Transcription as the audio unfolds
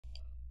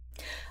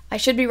I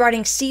Should Be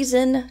Writing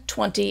Season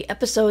 20,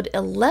 Episode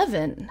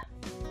 11.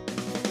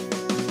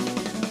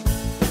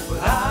 But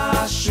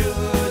I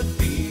should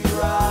be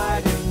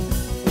writing.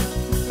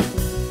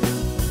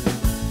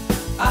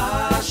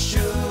 I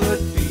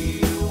should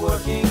be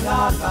working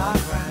on my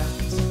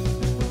craft.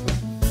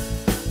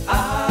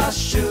 I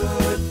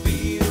should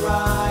be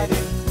writing.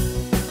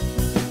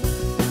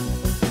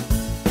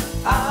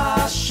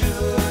 I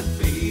should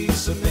be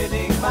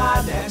submitting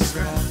my next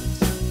draft.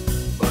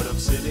 But I'm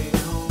sitting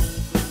home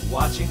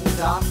watching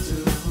Doctor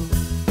Who.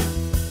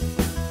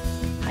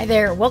 Hi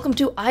there, welcome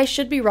to I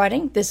Should Be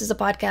Writing. This is a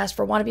podcast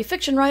for wannabe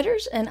fiction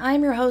writers, and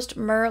I'm your host,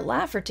 Mer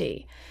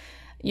Lafferty.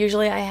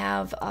 Usually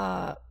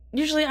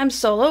I'm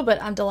solo,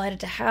 but I'm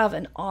delighted to have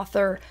an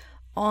author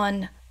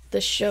on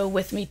the show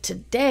with me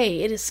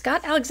today. It is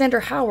Scott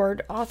Alexander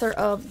Howard, author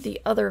of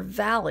The Other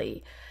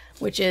Valley,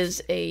 which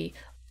is a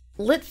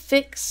lit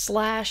fic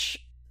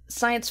 /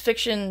 science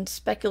fiction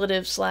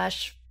speculative /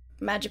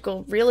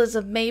 magical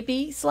realism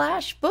maybe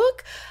 /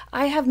 book.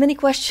 I have many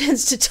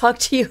questions to talk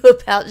to you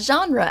about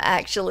genre,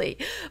 actually.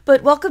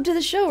 But welcome to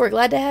the show. We're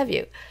glad to have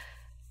you.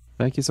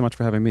 Thank you so much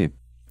for having me.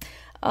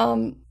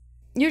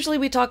 Usually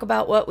I talk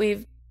about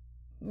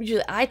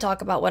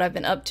what I've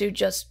been up to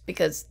just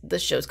because the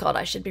show's called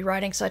I Should Be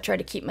Writing, so I try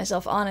to keep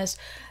myself honest.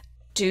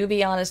 To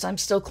be honest, I'm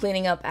still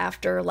cleaning up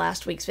after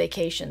last week's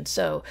vacation,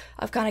 so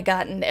I've kind of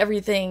gotten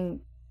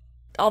everything,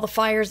 all the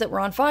fires that were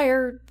on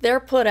fire, they're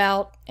put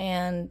out,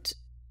 and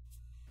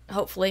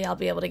hopefully I'll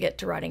be able to get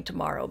to writing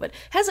tomorrow. But it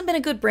hasn't been a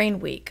good brain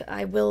week,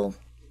 I will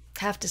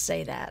have to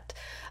say that.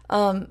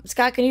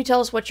 Scott, can you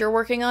tell us what you're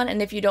working on?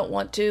 And if you don't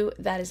want to,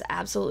 that is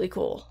absolutely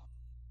cool.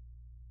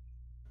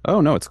 Oh,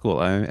 no, it's cool.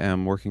 I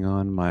am working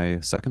on my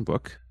second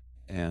book,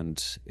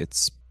 and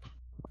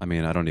I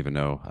don't even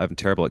know. I'm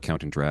terrible at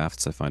counting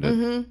drafts. I find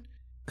it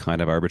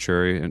kind of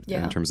arbitrary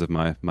in terms of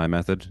my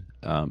method.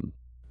 And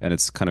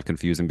it's kind of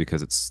confusing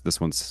because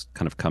this one's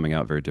kind of coming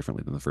out very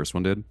differently than the first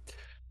one did.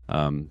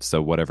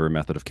 So whatever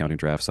method of counting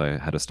drafts I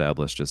had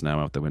established is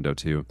now out the window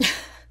too.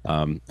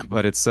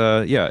 But it's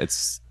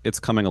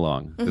coming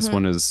along. This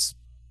one is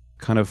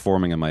kind of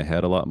forming in my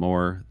head a lot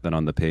more than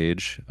on the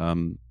page,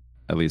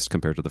 at least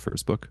compared to the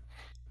first book.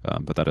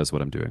 But that is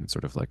what I'm doing.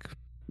 Sort of like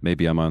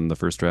maybe I'm on the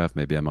first draft,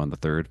 maybe I'm on the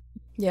third.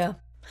 Yeah.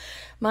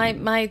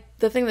 The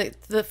thing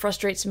that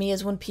frustrates me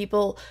is when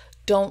people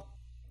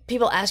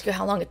ask you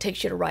how long it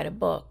takes you to write a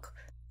book.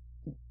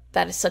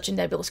 That is such a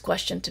nebulous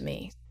question to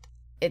me.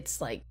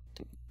 It's like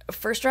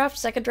first draft,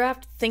 second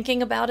draft,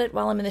 thinking about it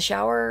while I'm in the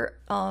shower,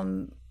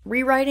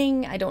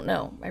 rewriting. I don't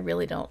know. I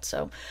really don't.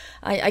 So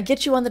I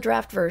get you on the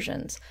draft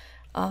versions.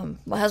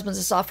 My husband's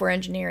a software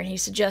engineer, and he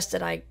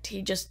suggested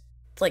he just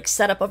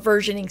set up a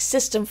versioning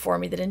system for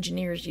me that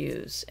engineers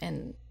use.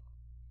 And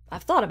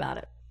I've thought about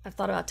it. I've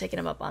thought about taking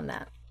him up on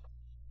that.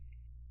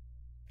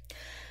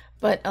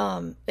 But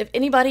if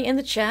anybody in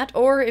the chat,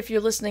 or if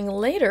you're listening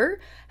later,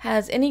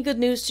 has any good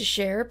news to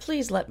share,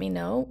 please let me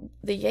know.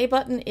 The yay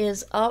button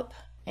is up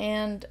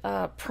and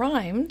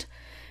primed,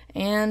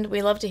 and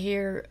we love to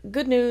hear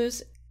good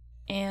news,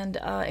 and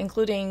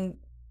including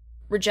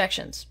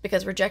rejections,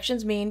 because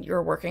rejections mean you're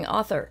a working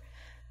author.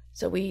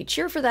 So we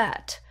cheer for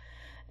that.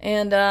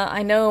 And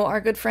I know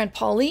our good friend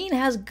Pauline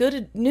has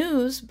good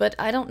news, but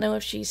I don't know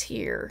if she's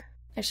here.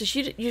 Actually,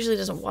 she usually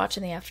doesn't watch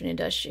in the afternoon,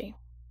 does she?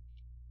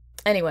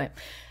 Anyway,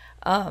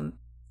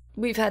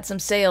 we've had some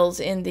sales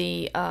in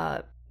the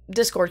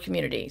Discord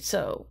community,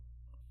 so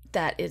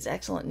that is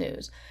excellent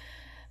news.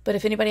 But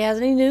if anybody has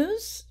any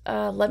news,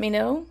 let me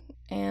know,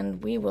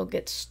 and we will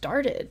get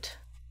started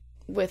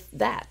with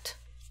that.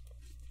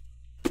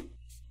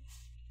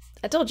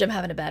 I told you I'm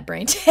having a bad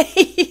brain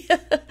day.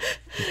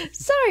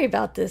 Sorry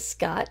about this,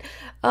 Scott.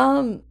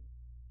 Oh,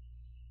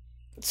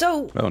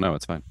 no,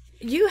 it's fine.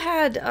 You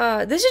had,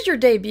 this is your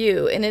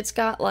debut, and it's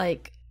got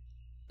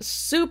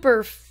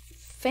super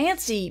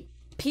fancy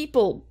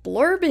people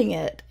blurbing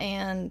it,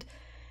 and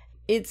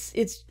it's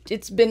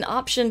been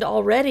optioned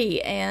already,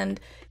 and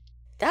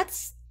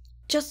that's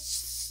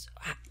just,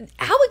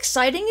 how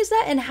exciting is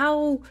that, and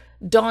how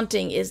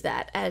daunting is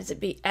that as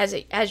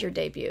your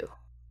debut?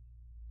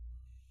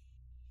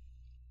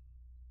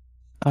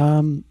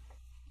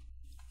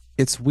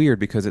 It's weird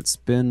because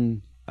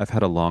I've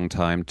had a long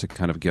time to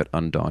kind of get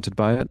undaunted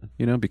by it,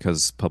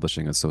 because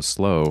publishing is so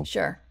slow.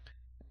 Sure.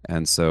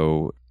 And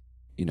so,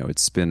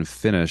 it's been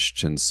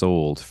finished and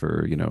sold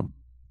for,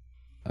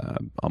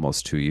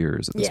 almost 2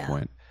 years at this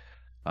point.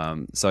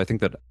 So I think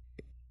that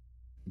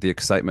the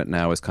excitement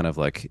now is kind of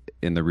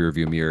in the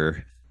rearview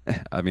mirror.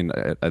 I mean,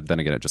 then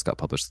again, it just got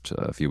published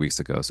a few weeks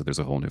ago, so there's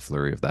a whole new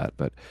flurry of that.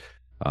 But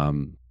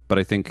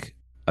I think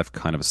I've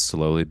kind of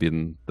slowly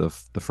been the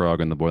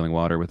frog in the boiling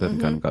water with it,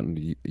 and kind of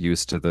gotten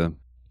used to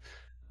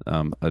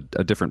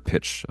a different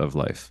pitch of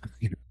life.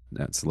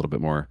 It's a little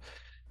bit more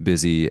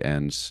busy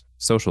and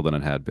social than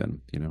it had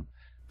been.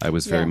 I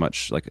was very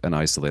much like an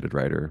isolated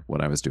writer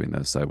when I was doing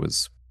this. I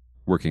was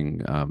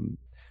working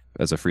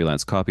as a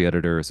freelance copy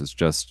editor. So it's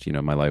just,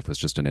 my life was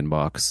just an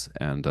inbox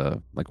and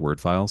Word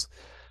files,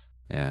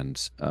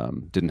 and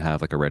didn't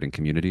have a writing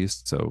community.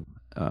 So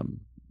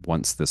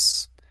once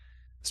this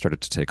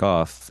started to take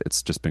off,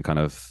 it's just been kind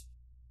of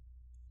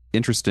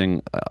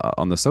interesting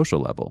on the social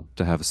level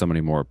to have so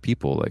many more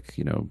people, like,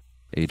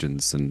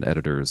 agents and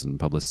editors and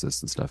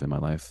publicists and stuff in my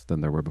life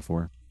than there were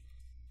before.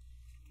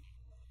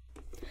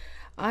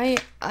 I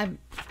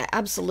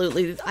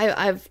absolutely.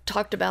 I've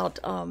talked about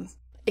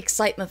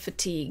excitement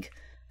fatigue,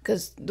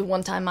 because the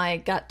one time I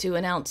got to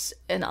announce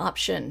an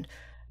option,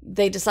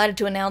 they decided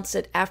to announce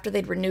it after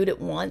they'd renewed it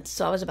once.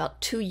 So I was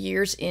about 2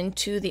 years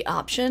into the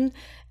option,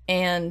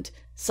 and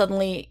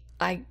suddenly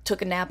I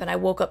took a nap and I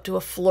woke up to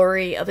a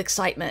flurry of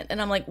excitement. And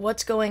I'm like,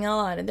 what's going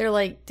on? And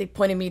they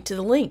pointed me to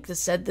the link that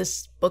said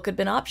this book had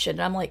been optioned.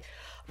 And I'm like,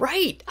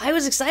 right, I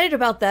was excited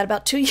about that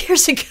about 2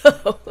 years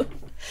ago.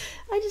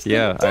 I just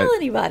didn't tell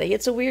anybody.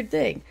 It's a weird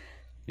thing.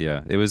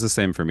 Yeah, it was the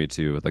same for me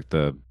too. Like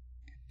the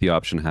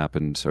option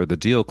happened, or the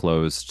deal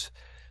closed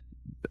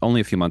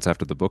only a few months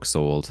after the book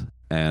sold,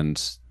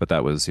 but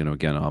that was,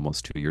 again,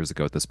 almost 2 years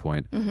ago at this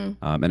point.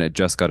 And it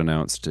just got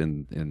announced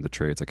in the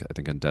trades, like I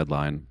think in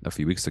Deadline a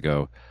few weeks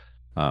ago.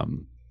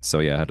 So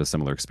yeah, I had a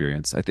similar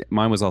experience. I think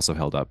mine was also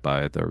held up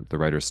by the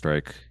writer's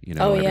strike.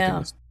 Everything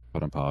was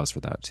put on pause for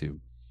that too.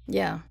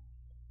 Yeah.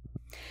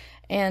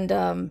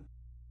 And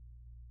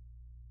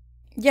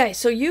yeah,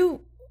 so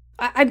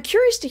I'm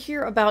curious to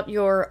hear about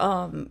your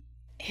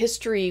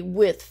history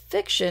with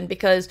fiction,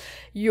 because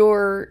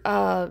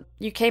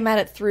you came at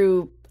it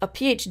through a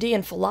PhD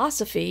in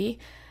philosophy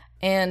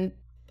and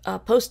a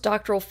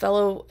postdoctoral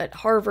fellow at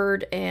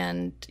Harvard,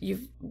 and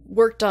you've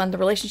worked on the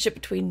relationship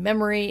between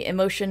memory,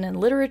 emotion, and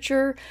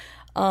literature.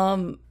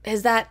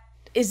 Is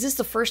this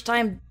the first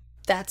time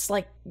that's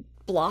like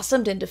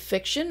blossomed into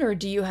fiction, or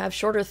do you have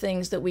shorter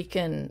things that we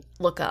can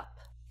look up?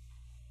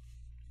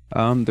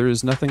 There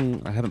is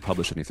nothing. I haven't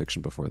published any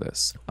fiction before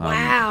this.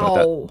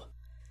 Wow.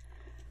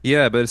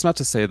 But it's not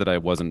to say that I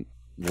wasn't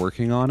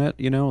working on it.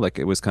 Like,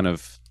 it was kind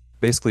of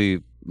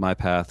basically my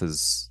path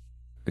is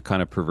a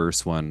kind of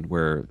perverse one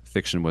where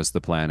fiction was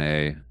the plan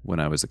A when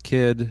I was a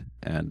kid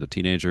and a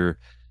teenager,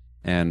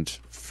 and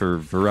for a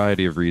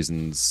variety of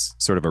reasons,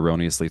 sort of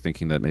erroneously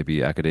thinking that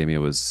maybe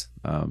academia was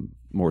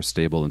more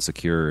stable and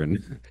secure,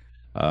 and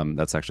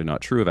that's actually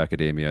not true of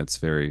academia. It's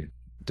very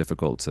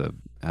difficult to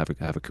have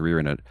a career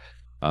in it.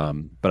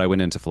 But I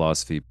went into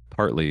philosophy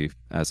partly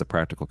as a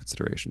practical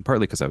consideration,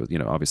 partly because I was,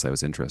 obviously I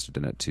was interested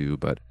in it too,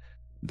 but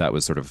that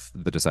was sort of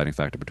the deciding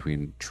factor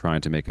between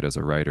trying to make it as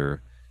a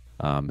writer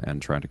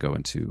and trying to go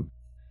into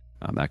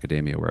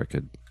academia where I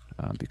could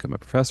become a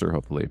professor,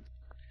 hopefully.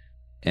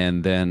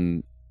 And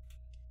then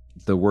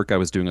the work I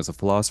was doing as a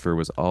philosopher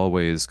was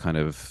always kind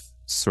of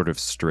sort of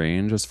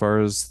strange as far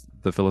as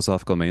the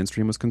philosophical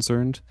mainstream was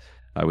concerned.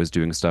 I was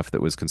doing stuff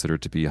that was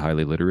considered to be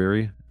highly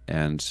literary,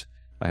 and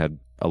I had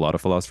a lot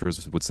of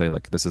philosophers would say,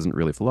 like, this isn't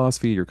really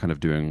philosophy, you're kind of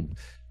doing,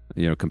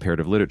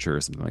 comparative literature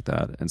or something like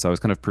that. And so I was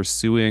kind of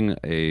pursuing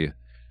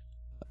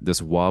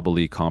this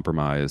wobbly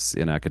compromise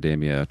in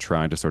academia,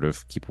 trying to sort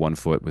of keep one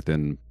foot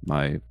within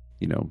my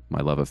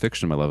love of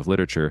fiction, my love of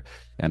literature,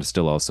 and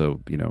still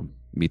also,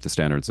 meet the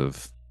standards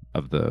of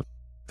the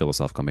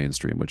philosophical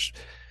mainstream, which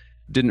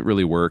didn't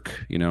really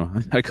work.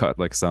 I got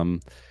like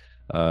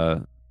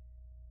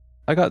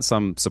I got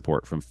some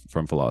support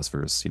from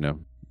philosophers.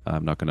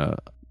 I'm not going to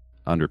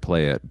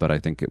underplay it, but I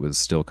think it was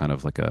still kind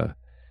of like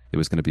it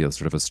was going to be a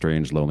sort of a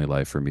strange, lonely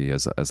life for me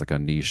as like a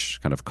niche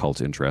kind of cult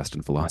interest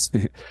in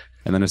philosophy.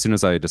 And then as soon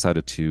as I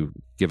decided to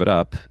give it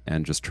up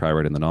and just try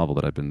writing the novel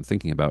that I'd been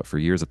thinking about for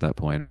years at that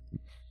point,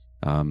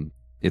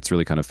 it's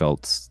really kind of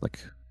felt like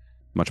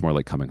much more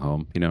like coming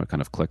home. It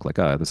kind of clicked like,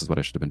 this is what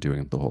I should have been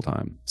doing the whole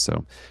time.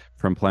 So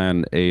from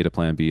plan A to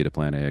plan B to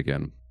plan A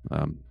again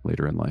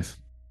later in life.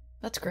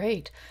 That's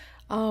great.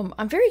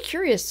 I'm very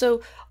curious.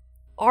 So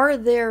are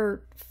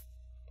there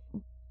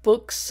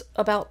books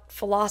about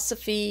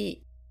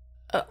philosophy?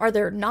 Are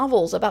there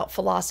novels about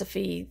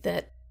philosophy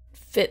that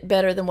fit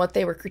better than what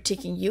they were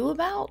critiquing you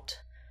about?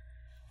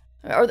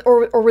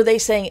 Or were they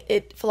saying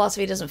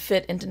philosophy doesn't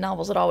fit into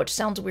novels at all, which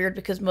sounds weird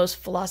because most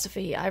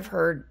philosophy I've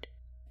heard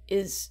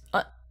is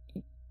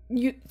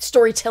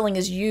storytelling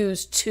is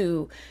used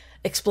to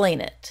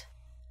explain it.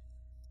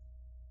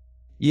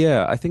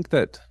 Yeah, I think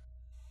that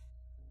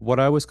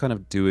what I was kind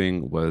of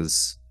doing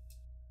was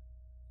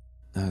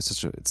it's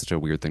such a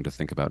weird thing to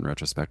think about in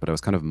retrospect, but I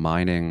was kind of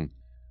mining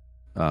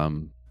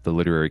the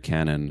literary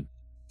canon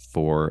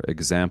for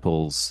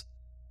examples.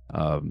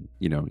 I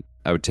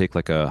would take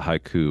like a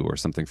haiku or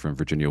something from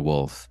Virginia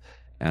Woolf,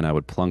 and I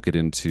would plunk it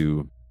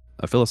into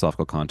a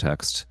philosophical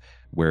context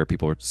where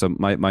people were. So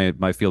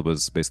my field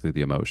was basically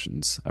the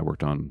emotions. I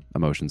worked on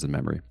emotions and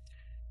memory,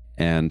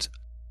 and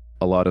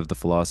a lot of the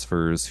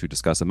philosophers who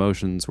discuss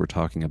emotions were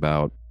talking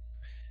about,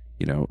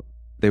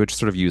 they would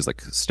sort of use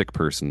like stick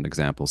person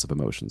examples of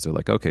emotions. They're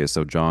like, okay,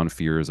 so John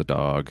fears a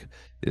dog.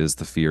 Is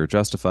the fear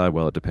justified?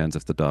 Well, it depends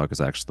if the dog is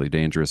actually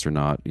dangerous or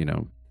not.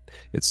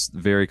 It's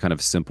very kind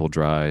of simple,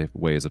 dry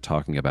ways of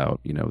talking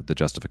about, the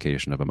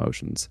justification of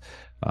emotions.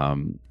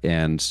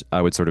 And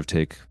I would sort of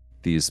take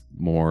these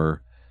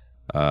more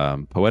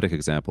poetic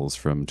examples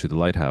from To the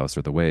Lighthouse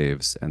or The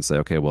Waves and say,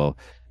 okay, well,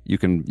 you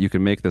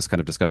can make this kind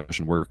of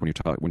discussion work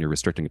when you're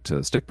restricting it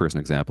to stick person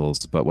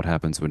examples, but what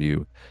happens when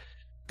you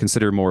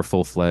consider more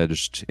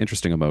full-fledged,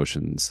 interesting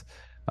emotions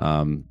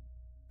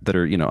that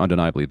are,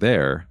 undeniably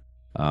there,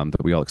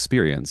 that we all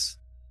experience,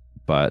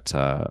 but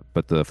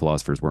the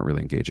philosophers weren't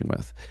really engaging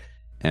with.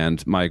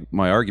 And my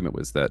argument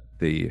was that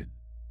the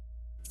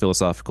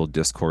philosophical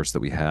discourse that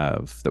we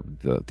have,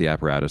 that the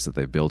apparatus that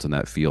they've built in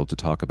that field to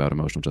talk about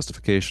emotional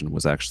justification,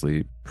 was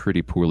actually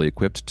pretty poorly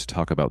equipped to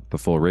talk about the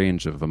full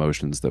range of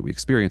emotions that we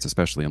experience,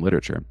 especially in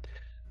literature.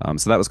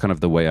 So that was kind of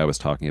the way I was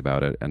talking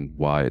about it and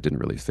why it didn't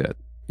really fit.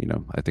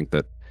 I think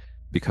that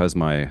because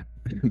my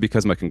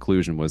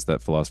conclusion was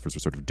that philosophers were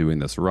sort of doing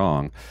this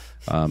wrong,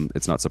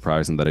 it's not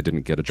surprising that I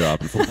didn't get a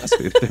job in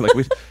philosophy. They're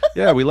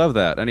like, we love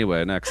that.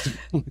 Anyway, next.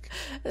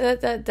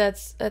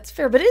 That's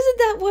fair. But isn't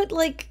that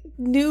what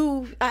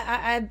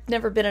I've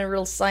never been in a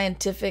real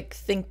scientific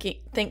think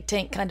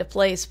tank kind of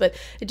place, but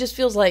it just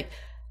feels like,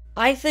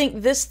 I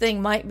think this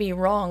thing might be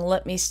wrong.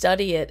 Let me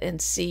study it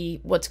and see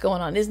what's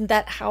going on. Isn't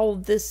that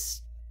how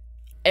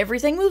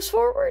everything moves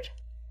forward?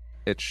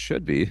 It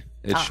should be.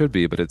 It should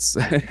be, but it's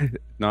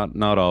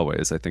not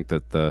always. I think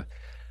that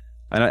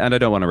and I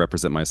don't want to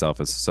represent myself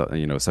as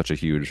such a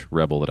huge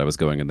rebel that I was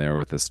going in there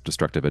with this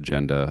destructive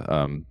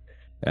agenda,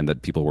 and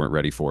that people weren't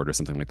ready for it or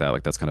something like that.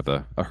 Like, that's kind of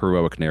a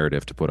heroic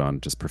narrative to put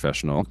on just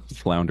professional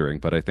floundering.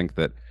 But I think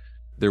that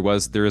there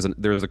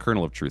is a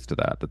kernel of truth to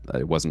that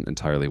it wasn't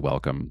entirely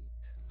welcome,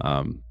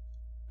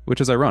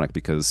 which is ironic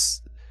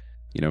because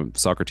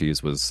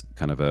Socrates was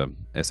kind of a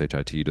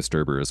shit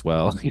disturber as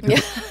well,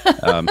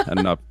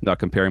 and not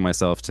comparing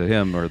myself to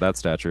him or that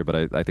stature,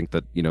 but I think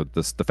that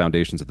the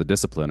foundations of the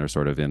discipline are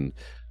sort of in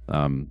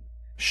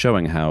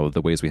showing how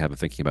the ways we have of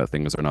thinking about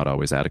things are not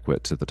always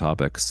adequate to the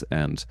topics,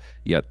 and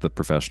yet the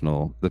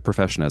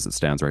profession as it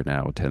stands right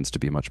now tends to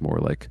be much more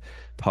like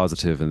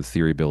positive and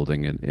theory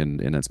building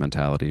in its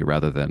mentality,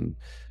 rather than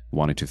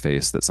wanting to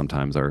face that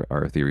sometimes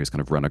our theories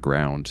kind of run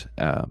aground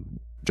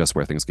just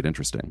where things get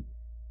interesting.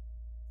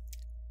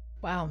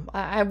 Wow.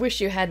 I wish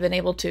you had been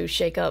able to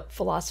shake up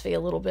philosophy a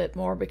little bit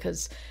more,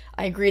 because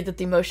I agree that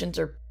the emotions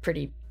are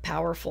pretty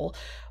powerful.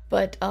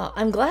 But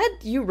I'm glad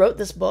you wrote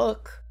this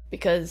book,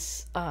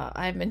 because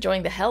I'm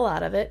enjoying the hell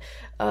out of it.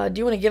 Do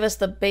you want to give us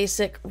the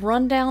basic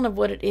rundown of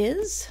what it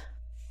is?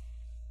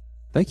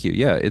 Thank you.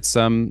 Yeah, it's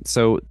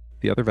so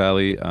The Other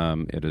Valley,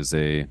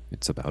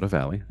 it's about a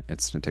valley.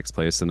 It takes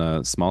place in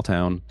a small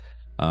town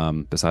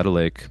beside a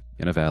lake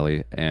in a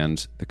valley,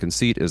 and the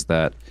conceit is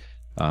that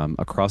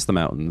across the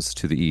mountains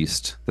to the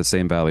east, the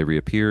same valley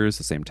reappears,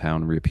 the same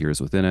town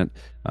reappears within it,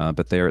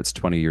 but there it's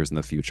 20 years in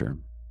the future.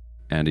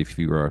 And if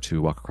you were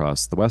to walk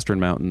across the western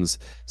mountains,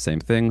 same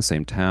thing,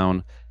 same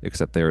town,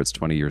 except there it's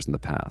 20 years in the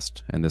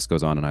past. And this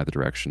goes on in either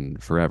direction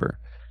forever.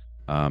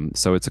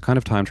 So it's a kind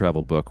of time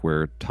travel book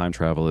where time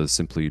travel is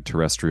simply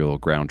terrestrial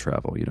ground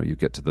travel. You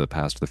get to the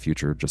past or the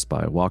future just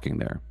by walking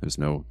there. There's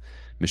no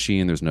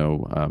machine, there's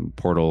no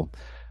portal.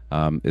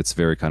 It's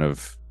very kind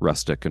of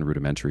rustic and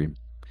rudimentary.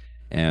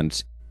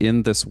 And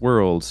in this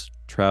world,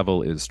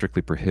 travel is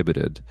strictly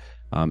prohibited,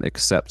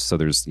 except, so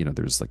there's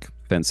like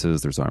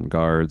fences, there's armed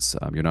guards.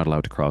 You're not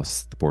allowed to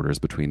cross the borders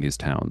between these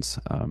towns.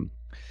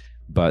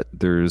 But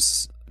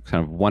there's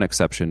kind of one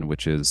exception,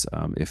 which is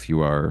if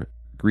you are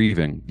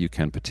grieving, you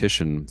can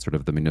petition sort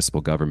of the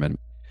municipal government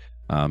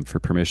for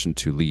permission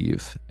to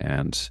leave.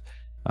 And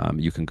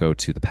you can go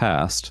to the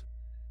past,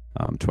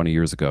 20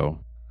 years ago,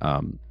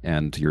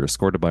 and you're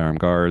escorted by armed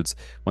guards.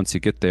 Once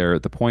you get there,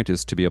 the point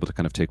is to be able to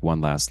kind of take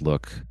one last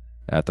look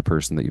at the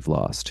person that you've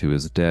lost, who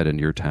is dead in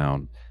your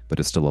town, but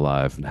is still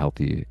alive and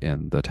healthy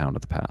in the town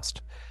of the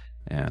past.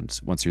 And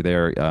once you're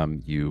there,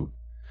 you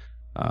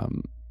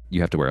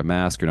have to wear a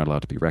mask. You're not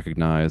allowed to be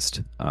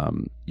recognized.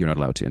 You're not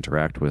allowed to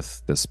interact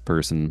with this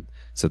person,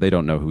 so they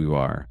don't know who you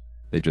are.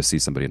 They just see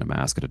somebody in a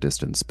mask at a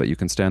distance, but you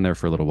can stand there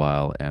for a little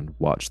while and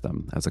watch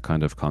them as a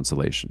kind of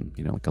consolation,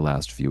 like a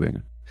last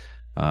viewing.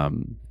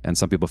 And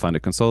some people find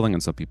it consoling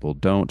and some people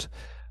don't.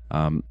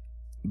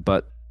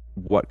 But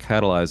what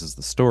catalyzes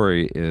the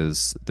story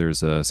is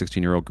there's a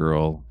 16-year-old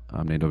girl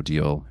named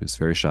Odile who's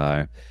very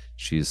shy.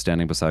 She's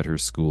standing beside her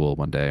school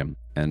one day,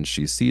 and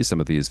she sees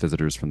some of these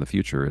visitors from the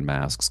future in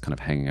masks kind of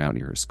hanging out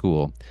near her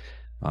school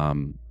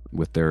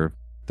with their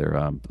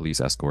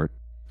police escort.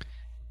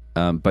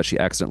 But she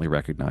accidentally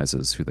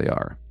recognizes who they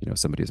are.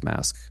 Somebody's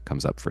mask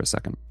comes up for a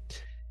second.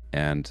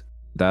 And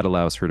that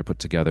allows her to put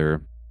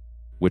together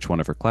which one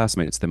of her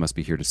classmates they must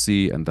be here to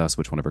see, and thus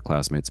which one of her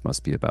classmates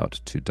must be about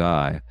to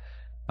die.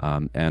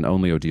 And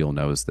only Odile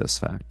knows this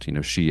fact,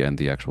 she and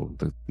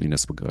the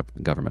municipal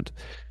government.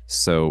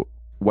 So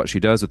what she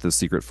does with this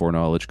secret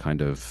foreknowledge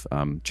kind of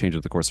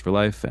changes the course of her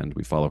life, and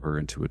we follow her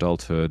into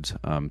adulthood,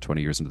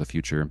 20 years into the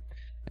future.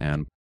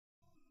 And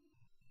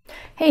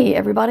hey,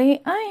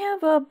 everybody, I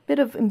have a bit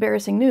of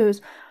embarrassing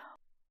news.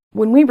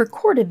 When we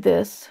recorded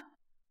this,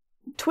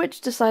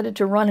 Twitch decided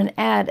to run an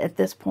ad at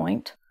this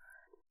point.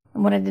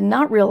 And what I did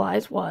not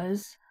realize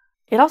was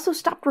it also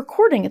stopped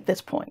recording at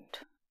this point.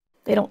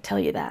 They don't tell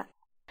you that.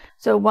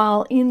 So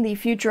while in the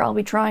future I'll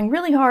be trying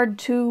really hard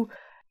to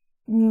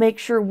make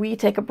sure we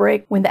take a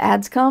break when the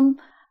ads come.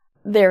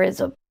 There is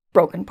a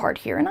broken part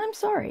here, and I'm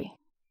sorry.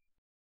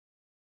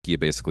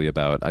 Basically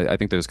about, I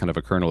think there's kind of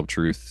a kernel of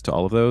truth to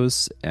all of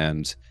those.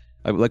 And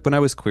like when I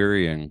was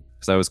querying,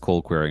 because I was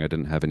cold querying, I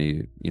didn't have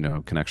any,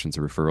 connections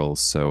or referrals.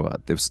 So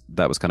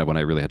that was kind of when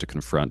I really had to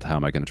confront, how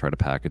am I going to try to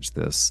package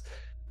this?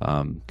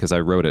 Because I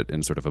wrote it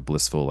in sort of a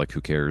blissful, like,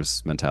 who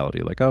cares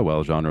mentality, like, oh,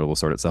 well, genre will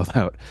sort itself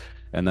out.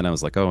 And then I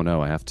was like, oh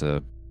no, I have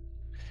to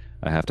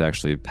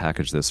actually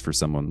package this for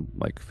someone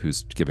like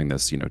who's giving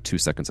this, 2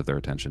 seconds of their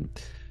attention.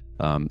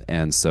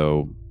 And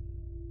so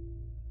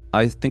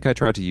I think I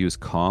tried to use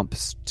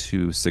comps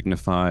to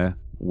signify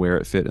where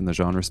it fit in the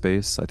genre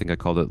space. I think I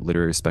called it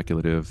literary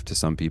speculative to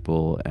some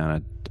people,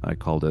 and I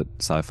called it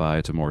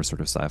sci-fi to more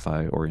sort of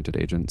sci-fi oriented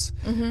agents.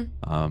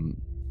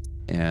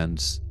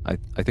 And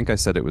I think I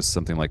said it was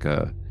something like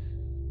I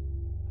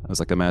was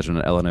like, imagine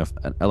an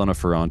Elena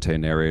Ferrante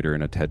narrator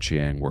in a Ted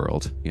Chiang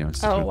world.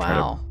 Just Oh, kind of try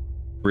to wow.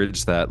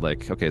 bridge that,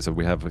 like, okay, so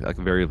we have like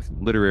a very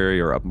literary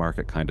or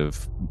upmarket kind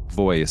of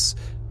voice,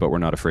 but we're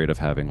not afraid of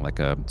having like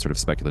a sort of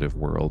speculative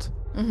world.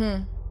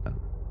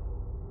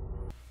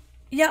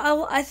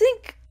 Yeah, I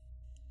think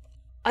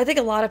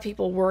a lot of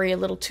people worry a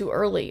little too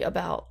early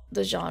about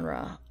the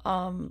genre,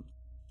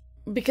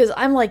 because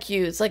I'm like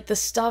you. It's like the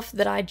stuff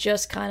that I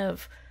just kind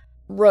of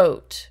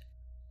wrote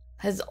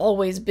has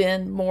always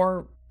been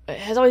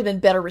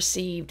better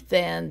received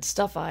than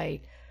stuff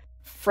I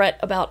fret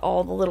about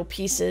all the little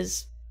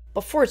pieces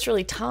before it's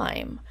really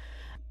time.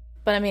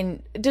 But I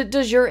mean,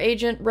 does your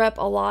agent rep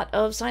a lot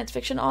of science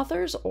fiction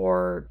authors,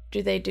 or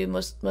do they do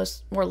most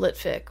more lit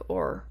fic,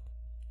 or?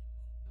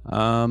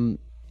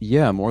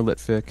 Yeah, more lit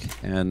fic,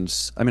 and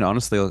I mean,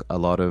 honestly, a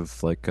lot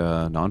of like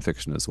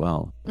nonfiction as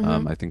well.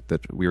 I think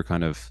that we were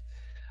kind of,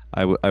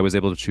 I was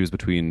able to choose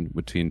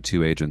between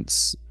 2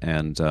 agents,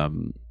 and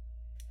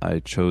I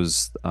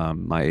chose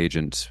my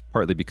agent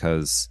partly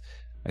because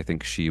I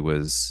think she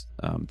was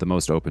the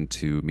most open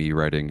to me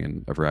writing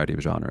in a variety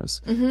of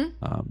genres.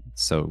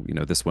 So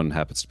this one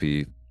happens to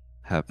be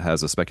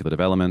has a speculative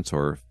element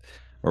or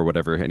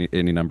whatever,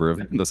 any number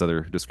of those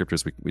other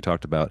descriptors we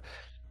talked about.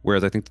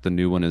 Whereas I think that the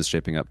new one is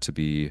shaping up to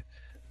be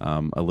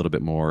a little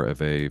bit more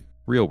of a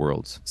real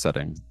world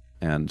setting,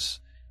 and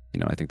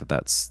I think that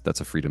that's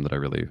a freedom that I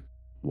really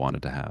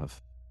wanted to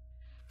have.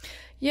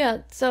 Yeah.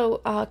 So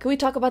can we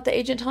talk about the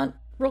agent hunt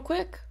real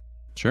quick?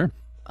 Sure.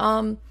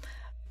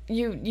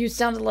 You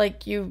sounded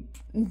like you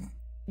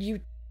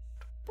were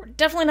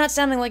definitely not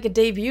sounding like a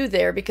debut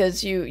there,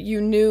 because you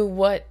knew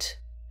what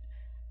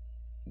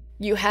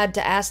you had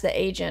to ask the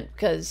agent,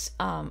 because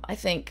I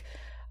think,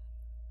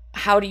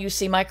 how do you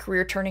see my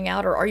career turning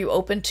out, or are you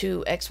open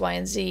to X, Y,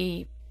 and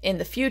Z in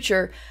the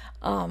future?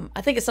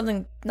 I think it's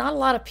something not a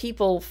lot of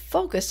people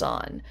focus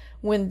on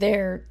when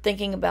they're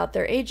thinking about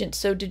their agent.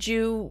 So did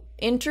you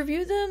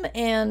interview them,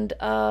 and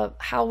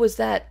how was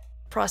that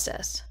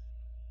process?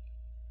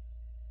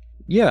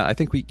 Yeah, I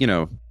think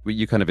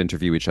you kind of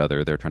interview each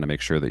other. They're trying to make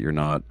sure that you're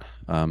not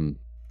going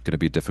to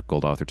be a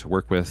difficult author to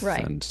work with,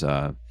 right?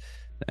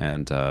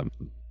 And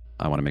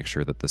I want to make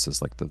sure that this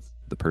is like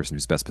the person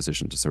who's best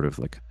positioned to sort of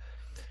like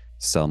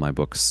sell my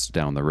books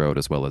down the road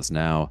as well as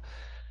now.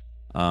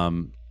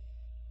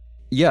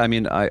 Yeah, I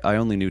mean, I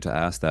only knew to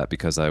ask that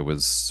because I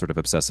was sort of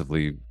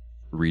obsessively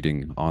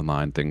reading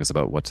online things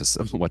about what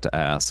to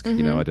ask. I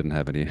didn't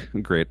have any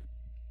great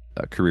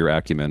career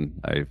acumen.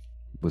 I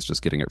was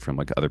just getting it from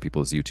like other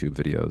people's YouTube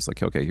videos.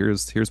 Like, okay,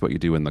 here's what you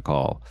do in the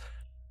call.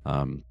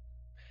 And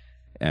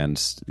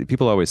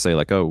people always say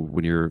like, oh,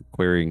 when you're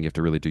querying, you have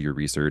to really do your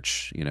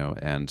research,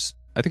 and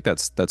I think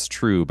that's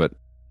true, but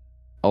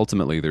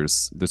ultimately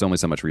there's only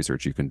so much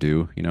research you can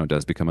do. It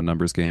does become a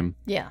numbers game.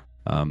 Yeah.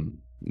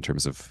 In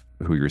terms of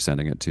who you're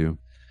sending it to.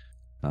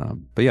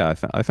 But yeah,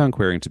 I found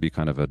querying to be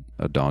kind of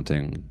a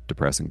daunting,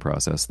 depressing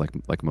process,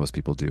 like most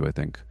people do, I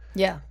think.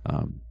 Yeah.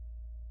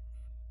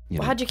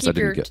 Well, how did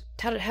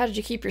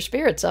you keep your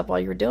spirits up while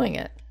you were doing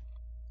it?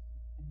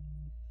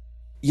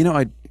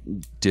 I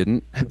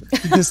didn't.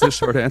 Is the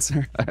short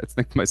answer. I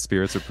think my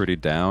spirits are pretty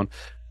down.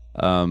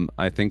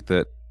 I think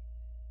that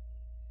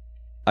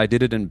I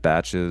did it in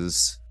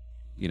batches.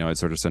 I'd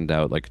sort of send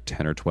out like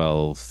 10 or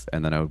 12,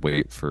 and then I would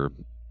wait for,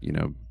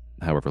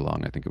 however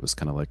long. I think it was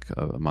kind of like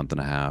a month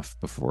and a half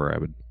before I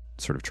would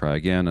sort of try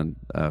again.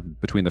 And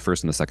between the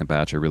first and the second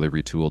batch, I really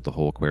retooled the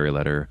whole query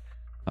letter,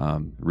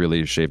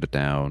 really shaved it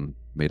down,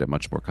 made it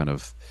much more kind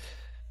of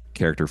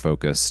character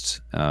focused,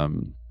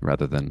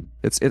 rather than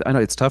I know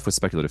it's tough with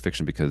speculative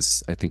fiction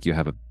because I think you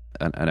have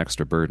an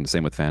extra burden.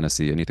 Same with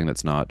fantasy, anything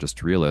that's not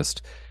just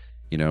realist.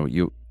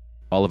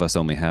 All of us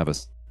only have a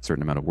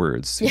certain amount of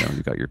words.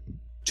 You got your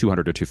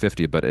 200 or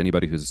 250, but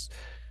anybody who's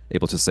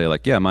able to say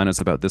like, yeah, mine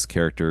is about this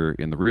character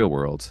in the real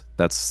world,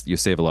 you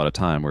save a lot of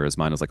time. Whereas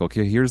mine is like,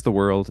 okay, here's the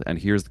world and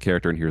here's the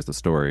character and here's the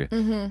story,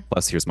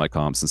 plus here's my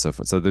comps and so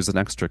forth. So there's an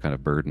extra kind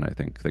of burden, I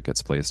think, that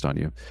gets placed on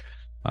you.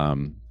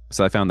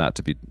 So I found that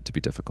to be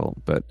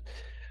difficult. But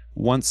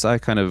once I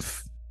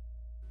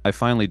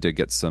finally did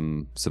get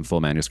some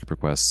full manuscript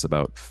requests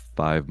about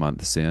 5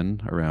 months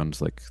in, around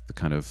like the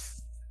kind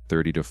of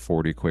 30 to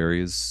 40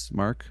 queries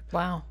mark.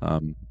 Wow.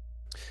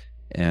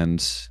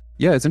 And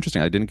yeah, it's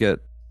interesting. I didn't get,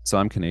 so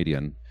I'm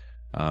Canadian,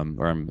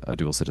 or I'm a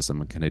dual citizen,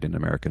 I'm Canadian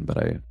American, but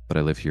I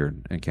live here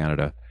in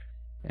Canada.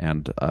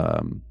 And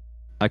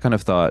I kind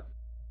of thought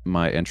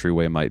my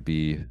entryway might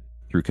be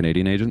through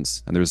Canadian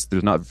agents, and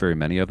there's not very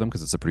many of them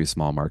because it's a pretty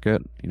small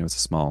market. You know, it's a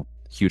small,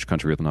 huge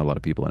country with not a lot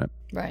of people in it.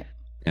 Right.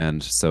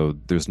 And so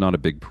there's not a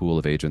big pool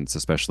of agents,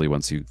 especially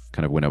once you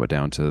kind of winnow it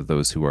down to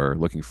those who are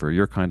looking for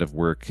your kind of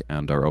work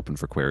and are open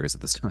for queries at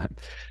this time.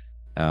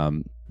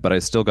 But I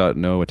still got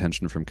no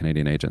attention from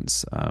Canadian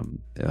agents.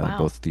 Wow.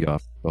 Both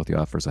the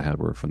offers I had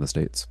were from the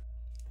States.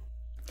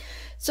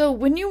 So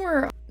when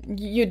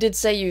you did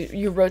say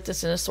you wrote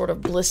this in a sort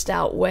of blissed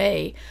out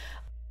way.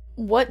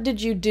 What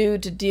did you do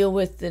to deal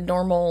with the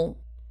normal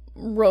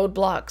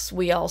roadblocks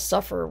we all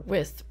suffer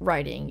with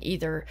writing?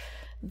 Either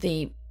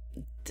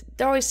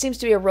there always seems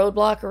to be a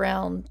roadblock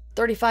around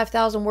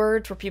 35,000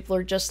 words where people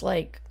are just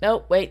like,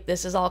 nope, wait,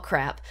 this is all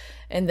crap.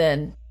 And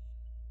then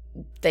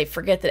they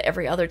forget that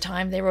every other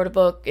time they wrote a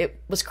book,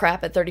 it was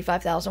crap at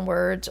 35,000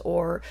 words,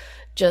 or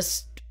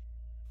just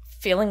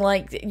feeling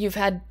like you've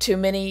had too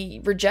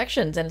many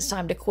rejections and it's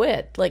time to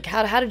quit. Like,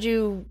 how did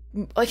you,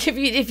 like,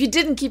 if you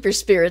didn't keep your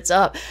spirits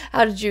up,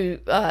 how did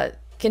you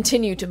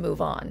continue to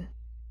move on?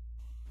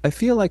 I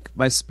feel like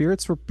my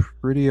spirits were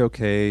pretty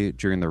okay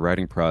during the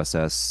writing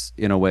process.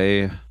 In a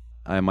way,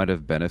 I might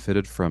have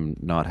benefited from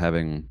not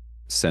having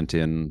sent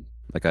in,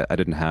 like, I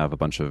didn't have a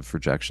bunch of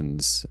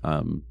rejections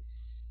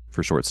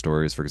for short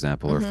stories, for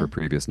example, or for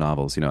previous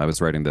novels. You know, I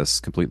was writing this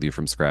completely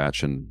from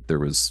scratch, and there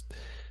was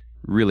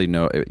really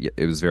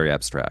it was very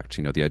abstract.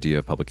 You know, the idea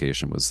of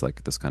publication was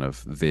like this kind of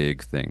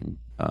vague thing.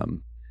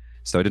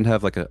 So I didn't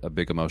have like a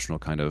big emotional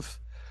kind of,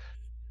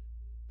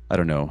 I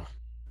don't know,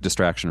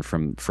 distraction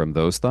from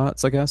those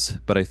thoughts, I guess.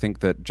 But I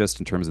think that just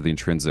in terms of the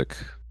intrinsic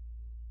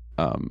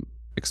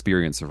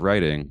experience of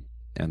writing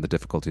and the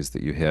difficulties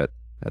that you hit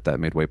at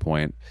that midway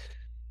point,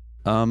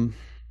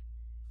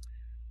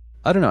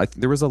 I don't know.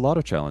 There was a lot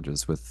of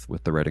challenges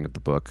with the writing of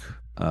the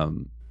book.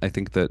 I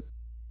think that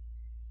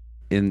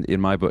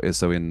in my book,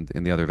 so in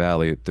The Other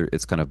Valley,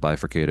 it's kind of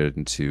bifurcated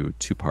into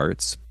two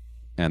parts,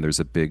 and there's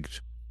a big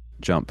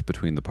jump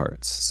between the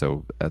parts.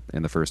 So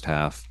in the first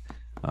half,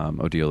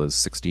 Odile is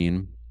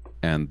 16,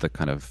 and the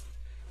kind of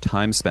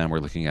time span we're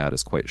looking at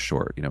is quite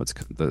short. You know,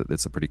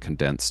 it's a pretty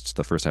condensed.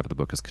 The first half of the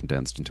book is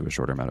condensed into a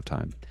shorter amount of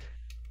time,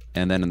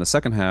 and then in the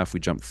second half we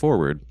jump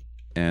forward,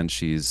 and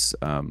she's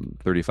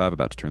 35,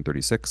 about to turn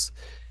 36.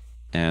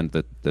 And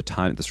the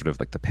time, the sort of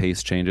like the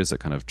pace changes. It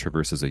kind of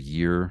traverses a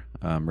year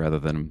rather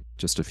than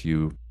just a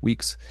few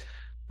weeks.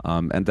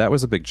 And that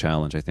was a big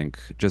challenge, I think.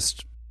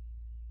 Just,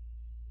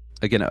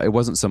 again, it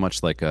wasn't so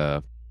much like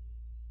an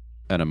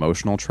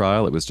emotional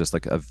trial. It was just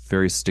like a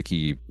very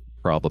sticky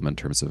problem in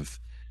terms of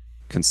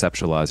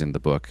conceptualizing the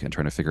book and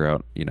trying to figure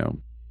out, you know,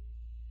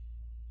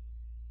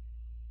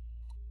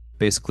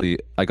 basically,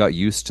 I got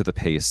used to the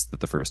pace that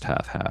the first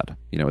half had.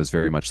 You know, it was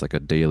very much like a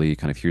daily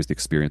kind of, here's the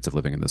experience of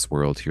living in this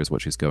world, here's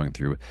what she's going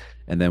through.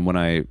 And then when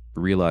I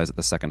realized that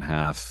the second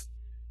half,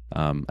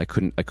 I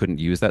couldn't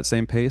use that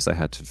same pace. I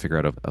had to figure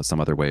out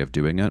some other way of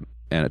doing it.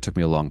 And it took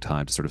me a long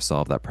time to sort of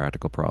solve that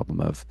practical problem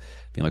of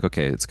being like,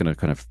 okay, it's going to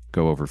kind of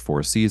go over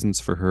 4 seasons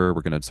for her.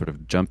 We're going to sort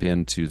of jump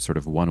into sort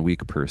of 1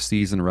 week per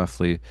season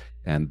roughly.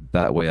 And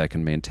that way I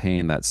can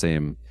maintain that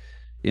same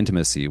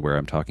intimacy where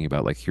I'm talking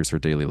about like, here's her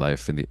daily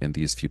life in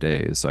these few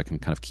days, so I can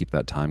kind of keep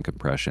that time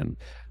compression,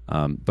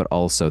 but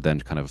also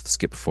then kind of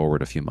skip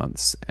forward a few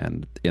months,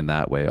 and in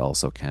that way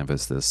also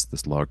canvas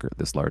this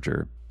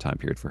larger time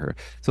period for her.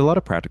 So a lot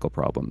of practical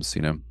problems,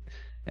 you know,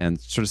 and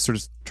sort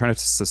of trying to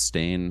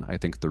sustain, I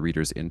think, the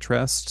reader's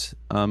interest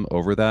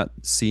over that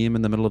seam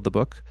in the middle of the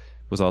book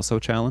was also a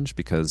challenge,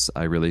 because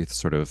I really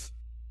sort of,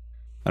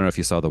 I don't know if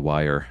you saw The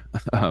Wire.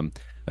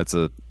 That's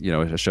a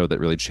show that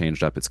really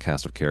changed up its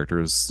cast of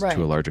characters Right.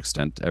 to a large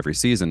extent every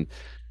season.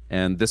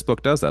 And this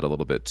book does that a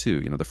little bit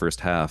too. You know, the first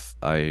half,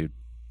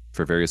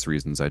 for various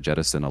reasons, I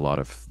jettison a lot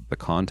of the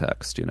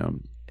context, you know,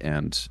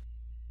 and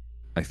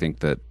I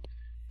think that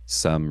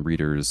some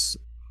readers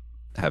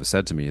have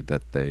said to me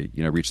that they,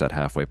 you know, reach that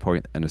halfway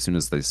point, and as soon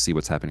as they see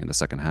what's happening in the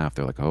second half,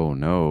 they're like, oh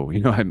no, you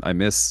know, I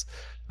miss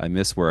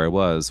where I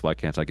was. Why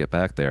can't I get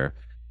back there?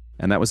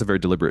 And that was a very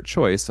deliberate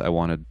choice. I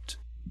wanted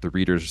the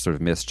readers to sort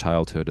of miss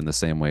childhood in the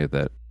same way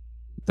that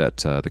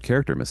the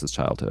character misses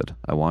childhood.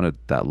 I wanted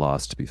that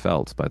loss to be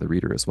felt by the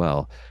reader as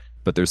well.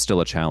 But there's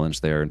still a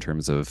challenge there in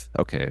terms of,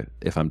 okay,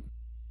 if I'm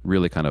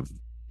really kind of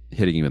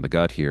hitting you in the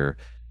gut here,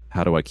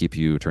 how do I keep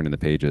you turning the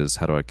pages?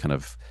 How do I kind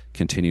of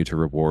continue to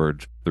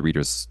reward the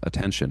reader's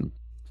attention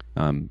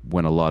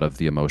when a lot of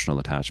the emotional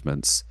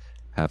attachments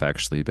have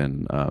actually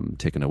been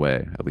taken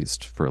away, at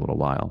least for a little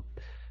while?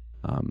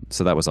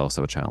 So that was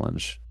also a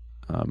challenge.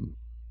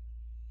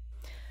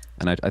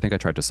 And I think I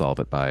tried to solve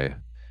it by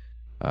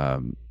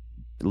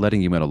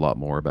letting you in a lot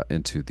more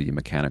into the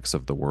mechanics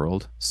of the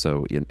world.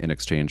 So in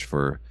exchange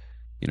for,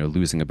 you know,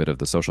 losing a bit of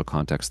the social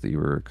context that you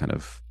were kind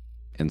of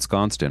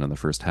ensconced in the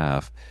first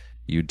half,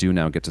 you do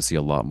now get to see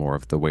a lot more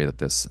of the way that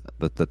the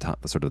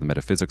sort of the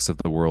metaphysics of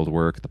the world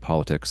work, the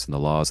politics and the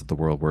laws of the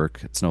world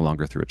work. It's no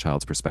longer through a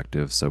child's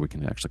perspective, so we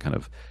can actually kind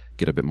of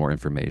get a bit more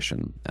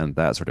information, and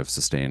that sort of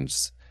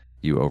sustains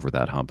you over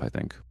that hump, I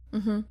think.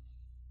 Mm-hmm.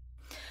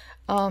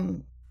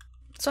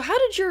 So how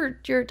did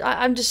your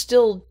I'm just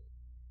still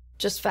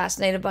just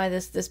fascinated by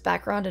this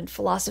background in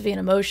philosophy and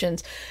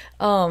emotions.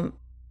 How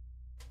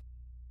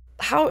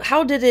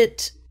did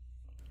it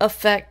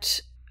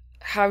affect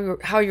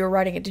how you're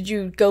writing it? Do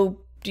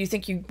you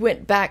think you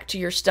went back to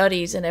your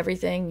studies and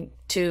everything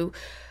to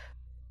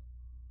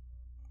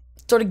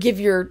sort of give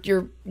your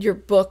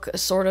book a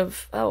sort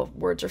of, oh,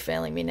 words are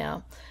failing me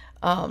now,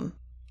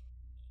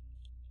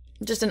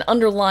 just an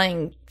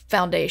underlying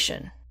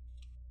foundation?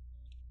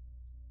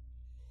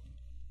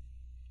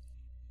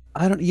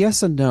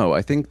 Yes and no.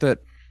 I think that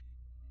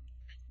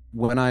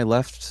when I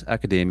left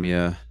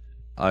academia,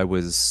 I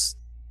was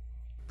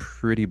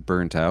pretty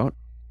burnt out.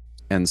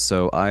 And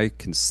so I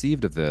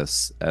conceived of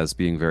this as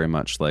being very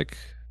much like,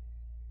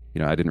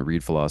 I didn't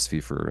read philosophy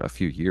for a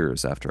few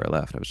years after I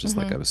left. I was just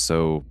like, I was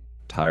so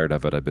tired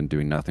of it. I've been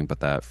doing nothing but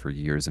that for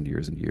years and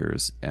years and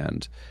years.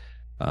 And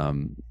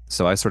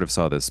so I sort of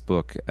saw this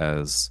book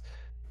as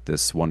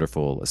this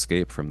wonderful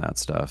escape from that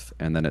stuff.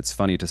 And then it's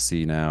funny to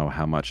see now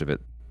how much of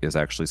it is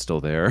actually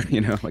still there.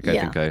 Like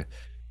I think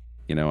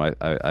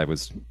I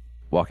was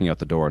walking out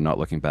the door not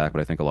looking back, but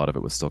I think a lot of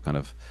it was still kind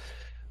of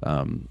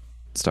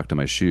stuck to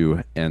my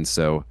shoe. And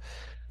so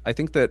I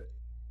think that,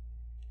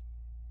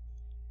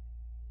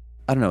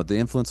 I don't know, the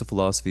influence of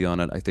philosophy on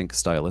it, I think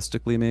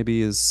stylistically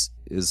maybe is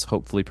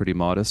hopefully pretty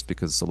modest,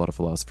 because a lot of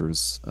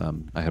philosophers,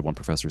 I had one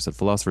professor who said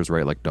philosophers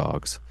write like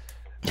dogs.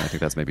 And I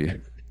think that's maybe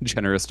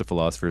generous to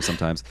philosophers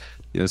sometimes.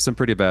 There's some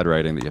pretty bad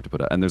writing that you have to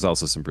put out, and there's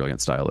also some brilliant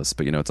stylists,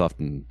 but it's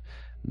often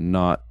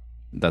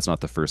that's not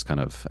the first kind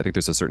of, I think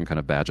there's a certain kind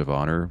of badge of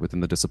honor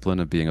within the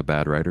discipline of being a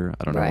bad writer.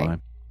 I don't know why.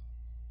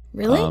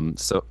 Really?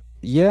 So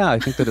yeah, I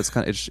think that it's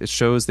kind of, it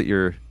shows that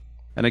you're,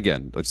 and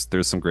again,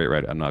 there's some great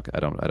writing. I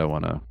don't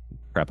want to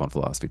crap on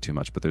philosophy too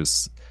much, but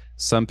there's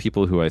some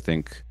people who I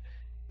think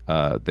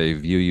they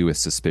view you with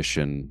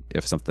suspicion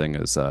if something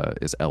is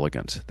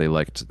elegant.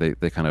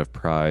 They kind of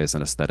prize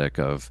an aesthetic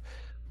of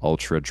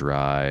ultra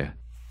dry,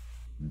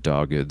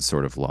 dogged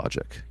sort of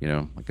logic.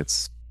 Like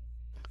it's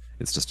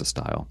just a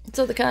style.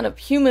 So the kind of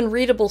human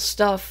readable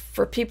stuff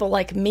for people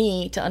like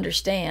me to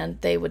understand,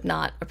 they would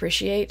not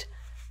appreciate?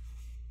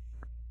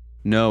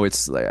 No,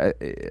 it's like,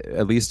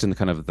 at least in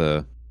kind of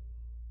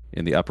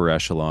in the upper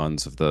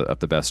echelons of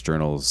the best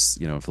journals,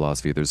 in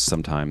philosophy, there's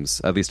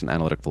sometimes, at least in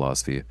analytic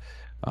philosophy,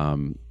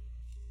 I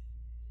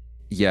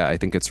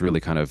think it's really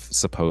kind of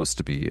supposed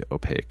to be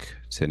opaque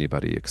to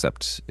anybody,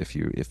 except if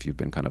you've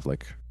been kind of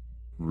like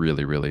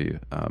really, really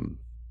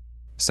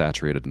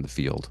saturated in the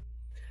field.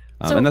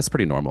 And that's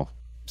pretty normal.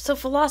 So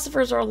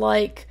philosophers are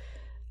like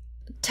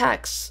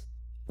tax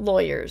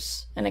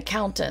lawyers and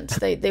accountants.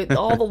 They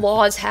all the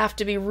laws have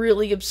to be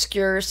really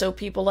obscure so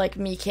people like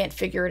me can't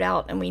figure it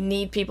out, and we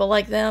need people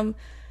like them.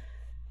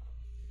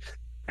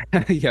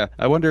 Yeah,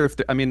 I wonder if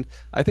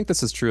I think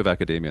this is true of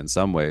academia in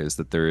some ways,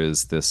 that there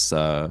is this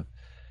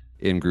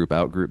in-group,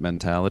 out-group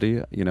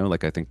mentality.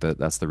 Like I think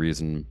that's the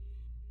reason.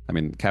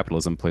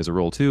 Capitalism plays a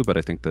role too, but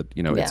I think that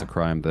it's a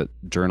crime that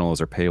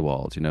journals are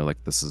paywalled.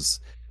 Like this is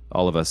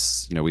all of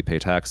us. We pay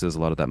taxes. A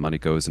lot of that money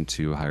goes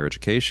into higher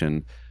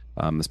education.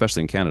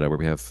 Especially in Canada, where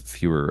we have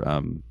fewer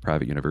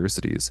private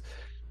universities.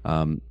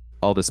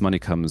 All this money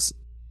comes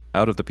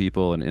out of the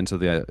people and into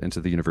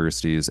the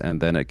universities, and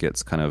then it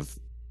gets kind of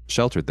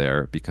sheltered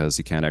there because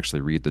you can't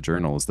actually read the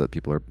journals that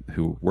people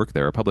who work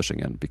there are publishing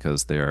in,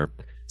 because they are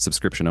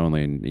subscription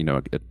only, and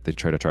they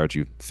try to charge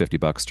you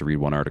 $50 to read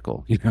one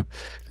article. So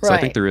right. I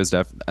think there is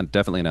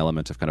definitely an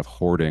element of kind of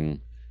hoarding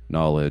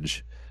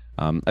knowledge.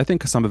 I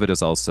think some of it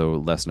is also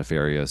less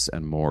nefarious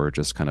and more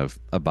just kind of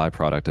a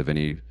byproduct of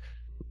any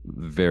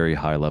very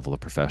high level of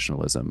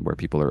professionalism, where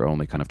people are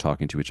only kind of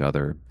talking to each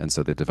other, and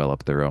so they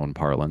develop their own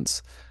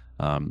parlance.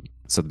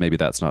 So maybe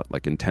that's not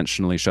like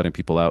intentionally shutting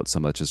people out so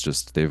much as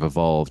just they've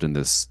evolved in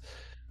this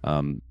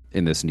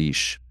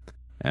niche,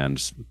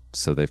 and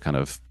so they've kind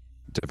of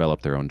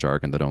developed their own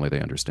jargon that only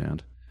they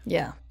understand.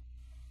 Yeah.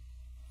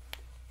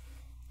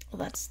 Well,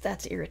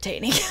 that's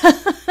irritating.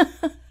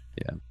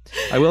 Yeah,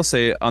 I will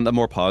say on the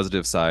more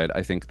positive side,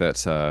 I think that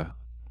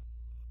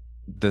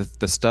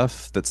the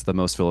stuff that's the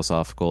most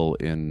philosophical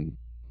in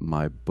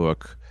my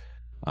book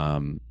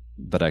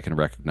that I can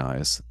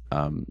recognize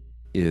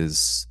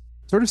is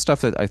sort of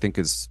stuff that I think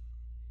it's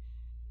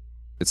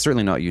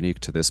certainly not unique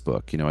to this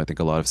book. I think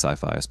a lot of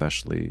sci-fi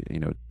especially,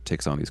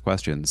 takes on these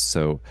questions.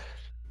 So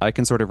I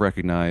can sort of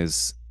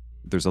recognize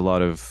there's a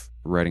lot of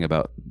writing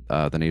about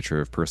the nature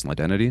of personal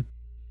identity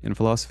in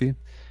philosophy.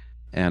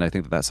 And I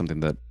think that that's something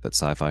that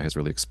sci-fi has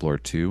really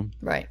explored too.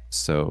 Right.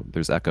 So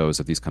there's echoes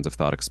of these kinds of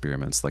thought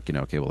experiments, like,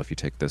 okay, well, if you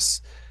take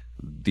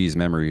these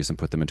memories and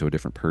put them into a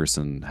different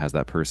person, does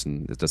that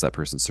person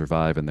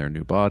survive in their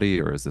new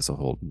body, or is this a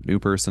whole new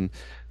person?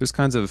 There's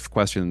kinds of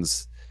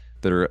questions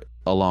that are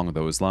along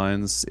those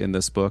lines in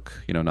this book.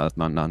 Not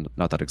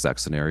that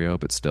exact scenario,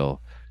 but still,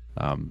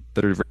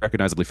 that are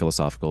recognizably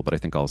philosophical, but I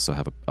think also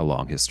have a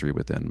long history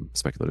within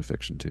speculative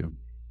fiction too.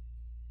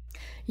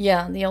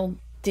 Yeah, the old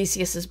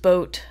Theseus's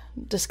boat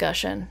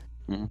discussion.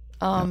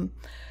 Mm-hmm.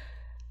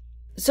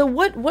 So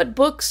what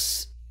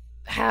books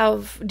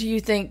do you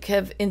think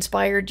have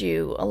inspired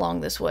you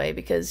along this way?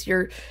 Because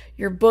your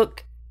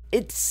book,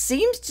 it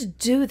seems to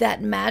do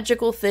that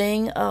magical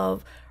thing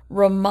of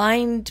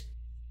remind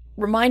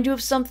you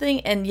of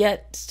something and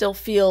yet still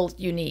feel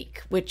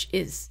unique, which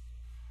is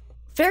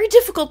very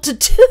difficult to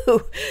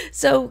do.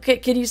 So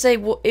can you say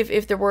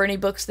if there were any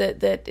books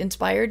that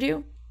inspired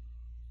you?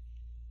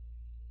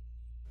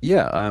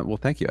 Yeah, well,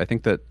 thank you. I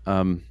think that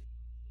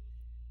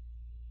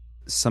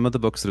some of the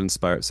books that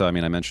inspired. So, I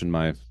mean, I mentioned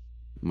my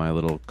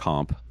little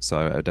comp. So,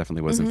 I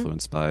definitely was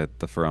influenced by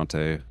the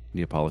Ferrante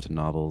Neapolitan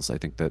novels. I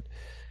think that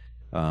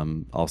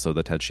also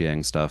the Ted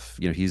Chiang stuff.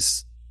 You know,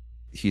 he's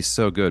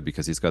so good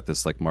because he's got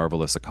this like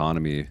marvelous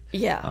economy.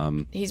 Yeah,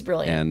 he's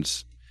brilliant.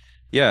 And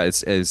yeah,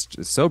 it's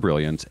so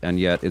brilliant, and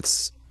yet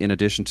it's in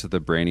addition to the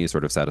brainy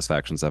sort of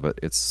satisfactions of it,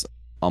 it's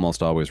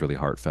almost always really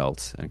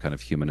heartfelt and kind of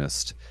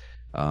humanist.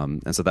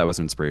 And so that was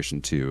an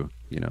inspiration too,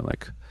 you know,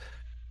 like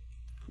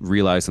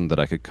realizing that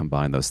I could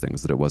combine those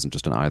things, that it wasn't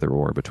just an either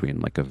or between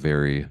like a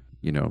very,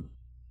 you know,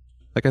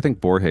 like I think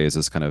Borges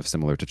is kind of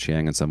similar to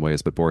Chiang in some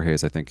ways, but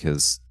Borges, I think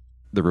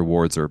the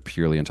rewards are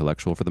purely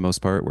intellectual for the most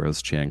part,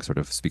 whereas Chiang sort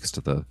of speaks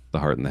to the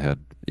heart and the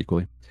head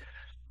equally.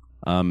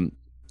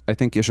 I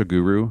think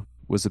Ishiguro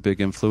was a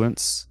big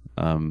influence.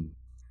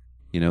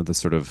 You know, the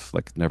sort of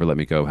like Never Let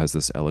Me Go has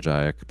this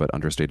elegiac but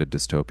understated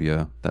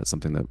dystopia. That's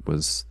something that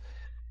was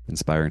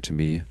inspiring to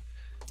me.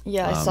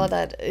 Yeah, I saw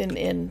that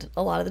in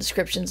a lot of the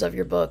descriptions of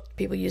your book.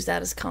 People use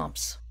that as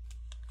comps.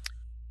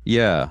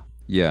 Yeah,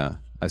 yeah.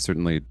 I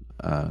certainly,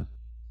 I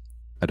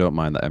don't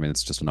mind that. I mean,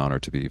 it's just an honor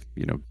to be,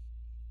 you know,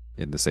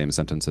 in the same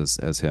sentence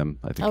as him.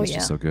 I think he's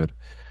just so good.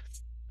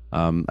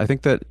 I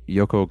think that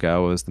Yoko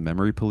Ogawa's The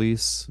Memory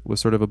Police was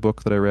sort of a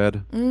book that I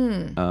read.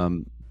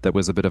 That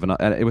was a bit of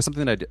and it was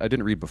something that I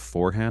didn't read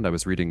beforehand. I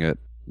was reading it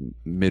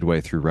midway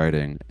through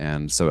writing,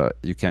 and so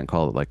you can't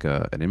call it like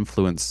an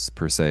influence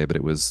per se, but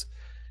it was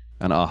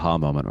an aha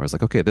moment where I was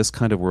like, okay, this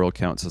kind of world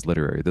counts as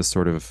literary. This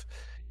sort of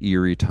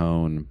eerie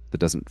tone that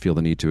doesn't feel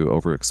the need to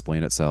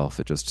over-explain itself.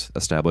 It just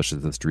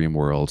establishes this dream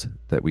world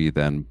that we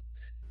then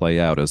play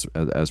out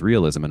as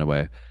realism in a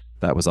way.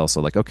 That was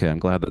also like, okay, I'm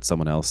glad that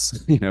someone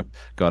else, you know,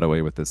 got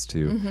away with this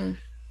too.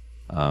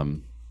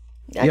 Actually,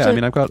 yeah, I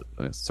mean, I've got.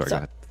 Sorry, go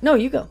ahead. No,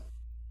 you go.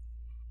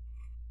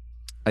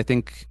 I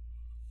think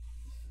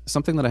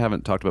something that I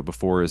haven't talked about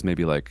before is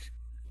maybe like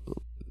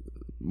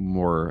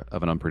more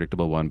of an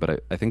unpredictable one,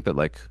 but I think that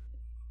like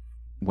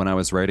when I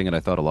was writing it, I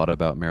thought a lot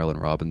about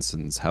Marilynne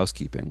Robinson's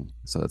Housekeeping.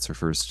 So that's her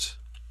first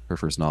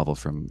novel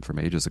from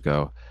ages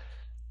ago.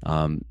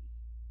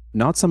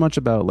 Not so much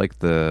about like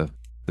the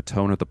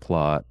tone of the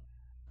plot,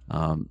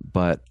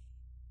 but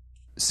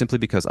simply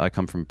because I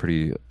come from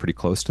pretty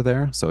close to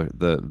there. So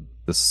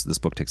this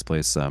book takes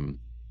place,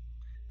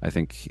 I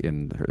think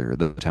in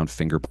the town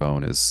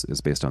Fingerbone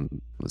is based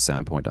on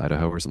Sandpoint,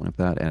 Idaho, or something like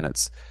that, and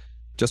it's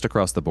just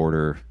across the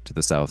border to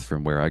the south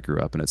from where I grew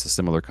up, and it's a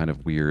similar kind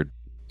of weird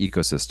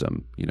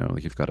ecosystem. You know,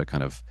 you've got a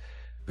kind of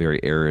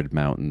very arid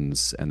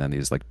mountains, and then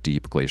these like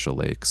deep glacial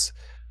lakes,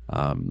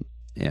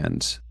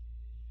 and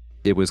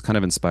it was kind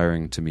of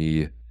inspiring to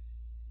me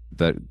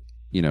that,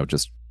 you know,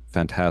 just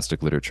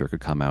fantastic literature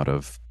could come out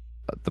of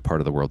the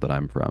part of the world that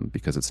I'm from,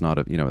 because it's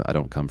not you know, I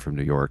don't come from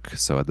New York,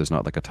 so there's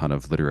not like a ton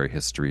of literary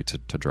history to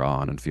draw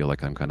on and feel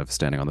like I'm kind of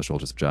standing on the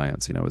shoulders of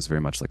giants. You know, it's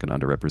very much like an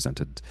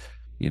underrepresented,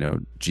 you know,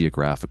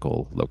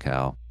 geographical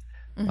locale.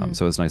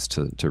 So it's nice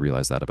to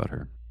realize that about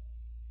her.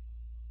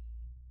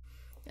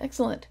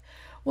 Excellent.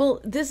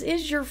 Well, this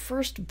is your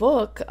first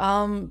book.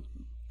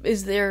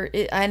 Is there,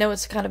 I know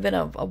it's kind of been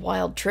a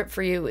wild trip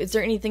for you. Is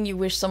there anything you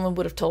wish someone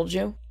would have told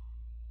you?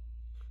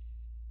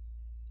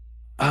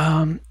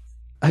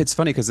 It's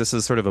funny because this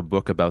is sort of a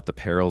book about the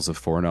perils of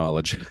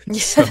foreknowledge. Yeah,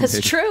 So that's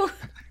maybe- true.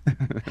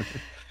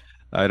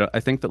 I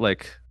think that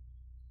like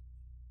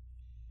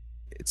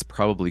it's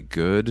probably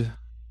good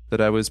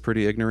that I was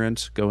pretty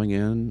ignorant going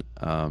in.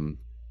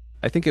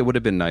 I think it would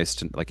have been nice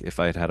to, like, if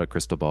I had had a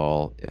crystal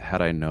ball,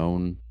 had I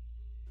known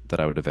that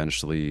I would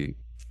eventually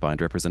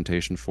find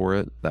representation for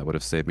it, that would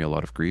have saved me a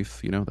lot of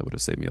grief, you know, that would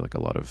have saved me like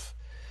a lot of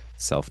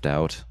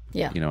self-doubt.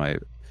 Yeah. You know,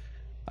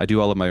 I do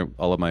all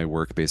of my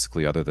work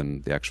basically, other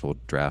than the actual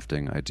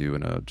drafting, I do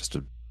in just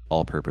a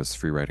all-purpose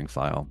free writing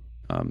file.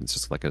 It's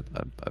just like a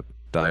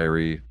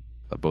diary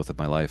of both of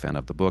my life and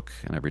of the book,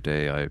 and every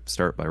day I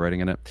start by writing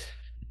in it.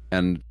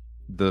 And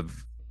the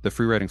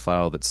free writing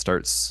file that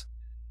starts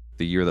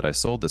the year that I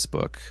sold this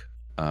book,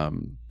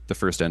 the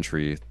first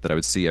entry that I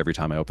would see every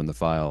time I opened the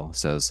file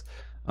says,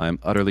 "I'm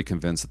utterly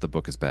convinced that the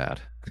book is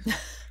bad."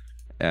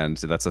 And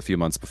that's a few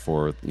months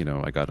before, you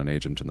know, I got an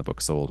agent and the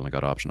book sold and I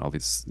got option, all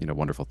these, you know,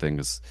 wonderful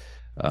things.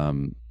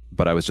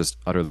 But I was just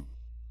utterly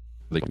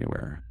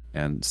anywhere.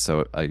 And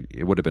so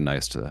it would have been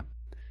nice to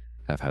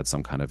have had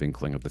some kind of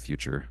inkling of the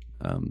future,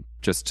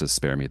 just to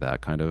spare me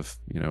that kind of,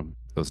 you know,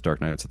 those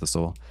dark nights of the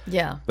soul.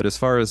 Yeah. But as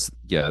far as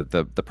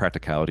the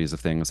practicalities of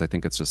things, I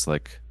think it's just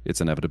like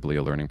it's inevitably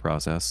a learning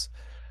process.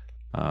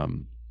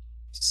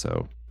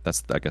 So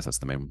I guess that's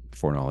the main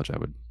foreknowledge I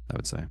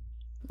would say.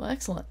 Well,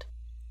 excellent.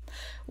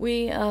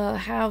 We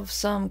have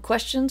some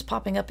questions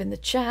popping up in the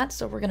chat,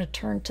 so we're going to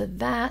turn to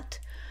that.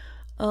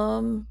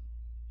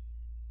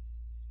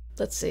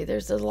 Let's see.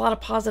 There's a lot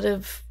of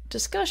positive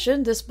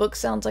discussion. This book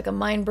sounds like a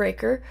mind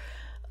breaker.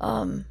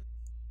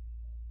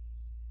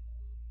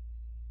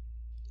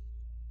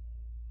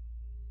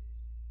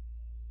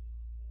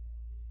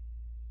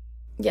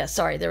 Yeah,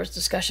 sorry, there was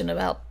discussion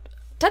about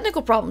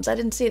technical problems. I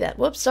didn't see that.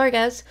 Whoops, sorry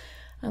guys.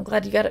 I'm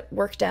glad you got it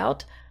worked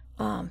out.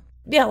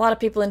 Yeah, a lot of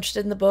people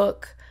interested in the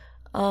book.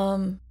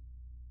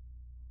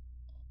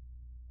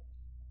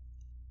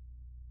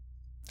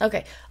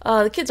 Okay,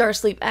 the Kids Are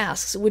Asleep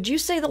asks, would you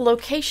say the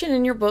location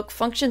in your book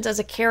functions as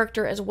a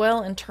character as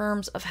well in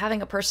terms of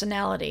having a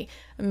personality,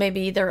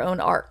 maybe their own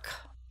arc?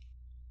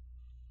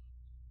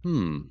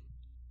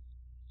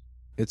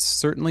 It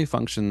certainly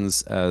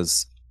functions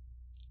as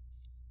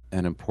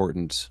an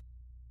important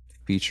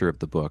feature of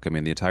the book. I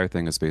mean, the entire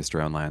thing is based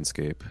around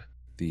landscape.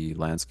 The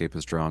landscape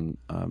is drawn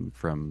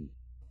from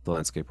the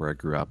landscape where I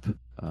grew up,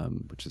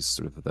 which is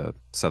sort of the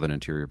southern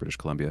interior of British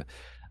Columbia.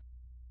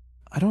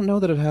 I don't know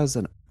that it has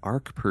an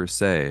arc per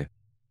se.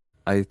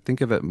 I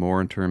think of it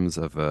more in terms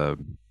of a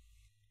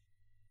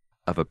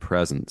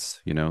presence,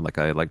 like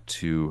I like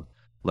to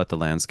let the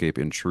landscape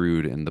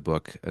intrude in the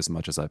book as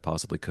much as I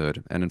possibly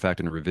could. And in fact,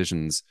 in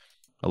revisions,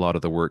 a lot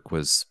of the work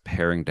was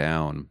paring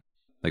down,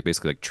 like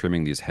basically like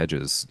trimming these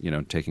hedges,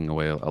 taking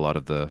away a lot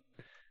of the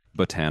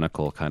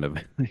botanical kind of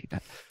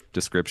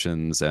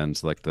descriptions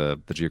and like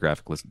the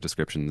geographical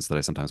descriptions that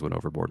I sometimes went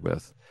overboard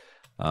with.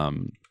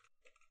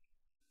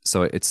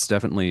 So it's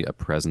definitely a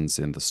presence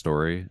in the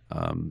story.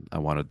 I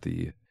wanted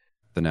the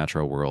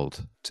natural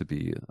world to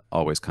be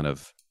always kind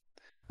of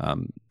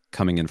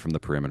coming in from the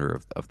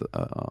perimeter of the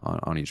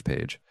on each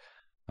page.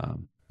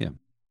 Yeah.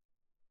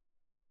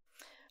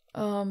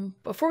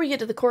 Before we get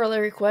to the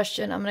corollary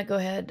question, I'm going to go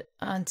ahead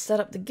and set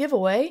up the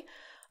giveaway.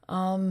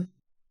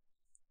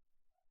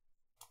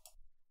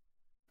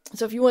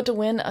 So if you want to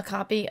win a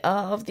copy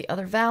of The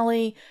Other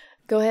Valley,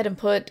 go ahead and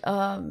put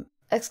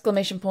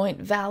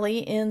 !Valley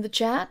in the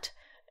chat.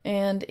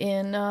 And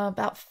in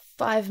about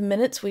 5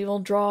 minutes, we will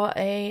draw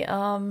a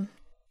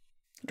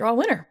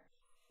winner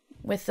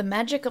with the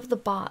magic of the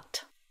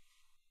bot.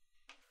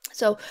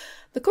 So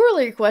the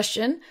corollary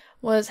question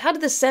was, how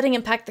did the setting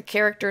impact the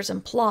characters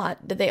and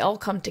plot? Did they all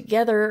come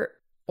together,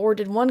 or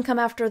did one come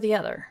after the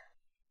other?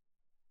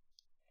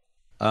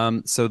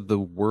 So the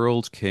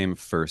world came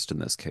first in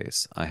this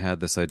case. I had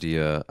this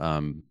idea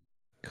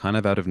kind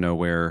of out of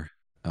nowhere.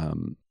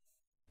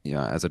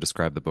 As I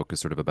described, the book is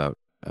sort of about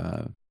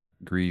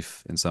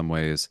grief in some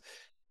ways.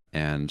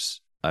 And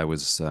I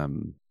was,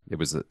 it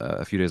was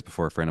a few days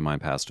before a friend of mine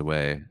passed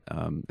away.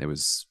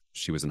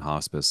 She was in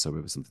hospice, so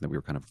it was something that we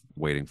were kind of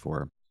waiting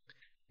for.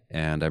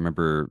 And I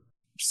remember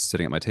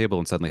sitting at my table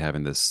and suddenly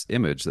having this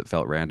image that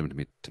felt random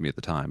to me at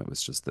the time. It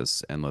was just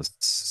this endless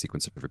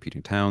sequence of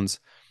repeating towns.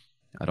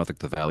 I don't think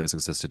the valleys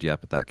existed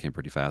yet, but that came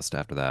pretty fast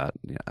after that.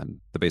 Yeah, and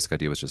the basic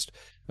idea was just,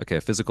 okay,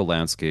 a physical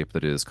landscape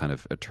that is kind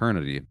of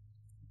eternity,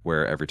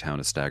 where every town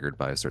is staggered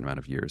by a certain amount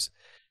of years.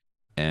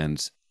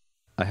 And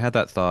I had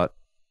that thought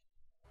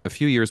a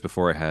few years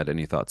before I had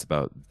any thoughts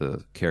about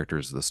the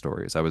characters of the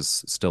stories. I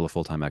was still a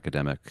full-time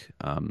academic.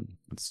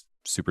 It's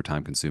super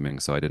time consuming.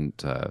 So I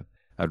didn't,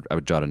 I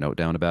would jot a note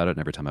down about it. And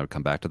every time I would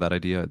come back to that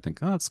idea, I'd think,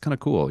 oh, it's kind of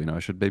cool. I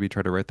should maybe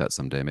try to write that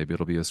someday. Maybe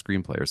it'll be a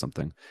screenplay or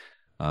something.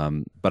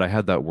 But I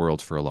had that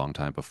world for a long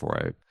time before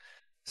I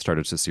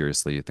started to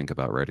seriously think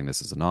about writing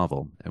this as a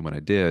novel. And when I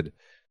did,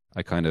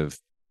 I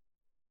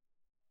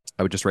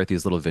would just write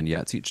these little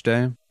vignettes each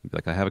day.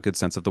 Like, I have a good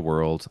sense of the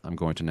world. I'm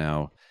going to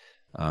now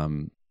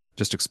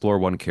just explore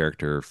one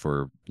character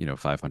for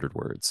 500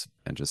 words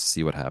and just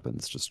see what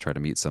happens. Just try to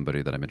meet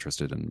somebody that I'm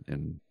interested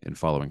in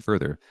following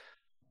further.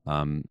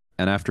 And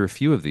after a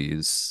few of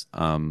these,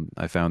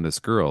 I found this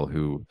girl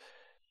who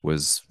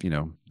was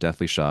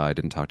deathly shy,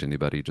 didn't talk to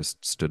anybody,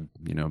 just stood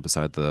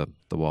beside the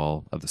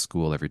wall of the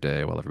school every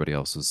day while everybody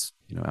else was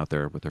out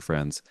there with their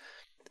friends.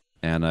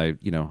 And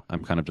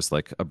I'm kind of just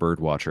like a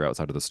bird watcher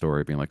outside of the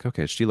story, being like,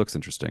 okay, she looks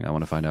interesting. I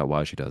want to find out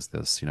why she does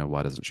this.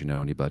 Why doesn't she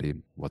know anybody?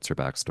 What's her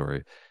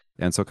backstory?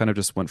 And so it kind of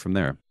just went from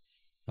there.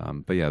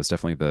 But yeah, it was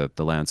definitely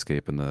the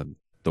landscape and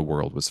the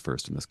world was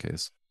first in this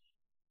case.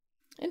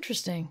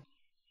 Interesting.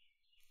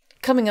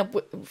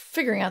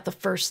 Figuring out the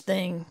first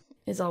thing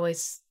is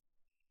always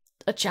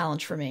a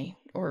challenge for me,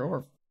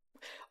 or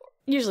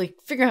usually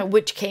figuring out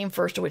which came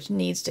first or which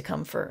needs to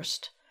come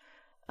first,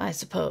 I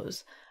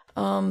suppose.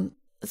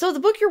 So the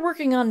book you're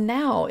working on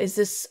now, is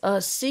this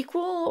a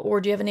sequel,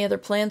 or do you have any other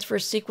plans for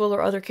a sequel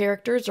or other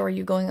characters, or are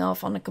you going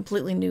off on a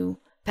completely new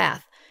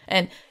path?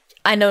 And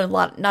I know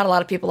not a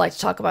lot of people like to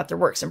talk about their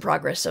works in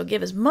progress, so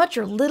give as much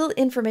or little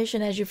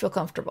information as you feel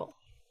comfortable.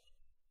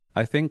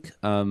 I think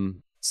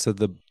so.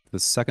 The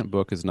second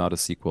book is not a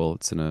sequel.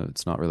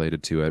 It's not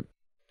related to it.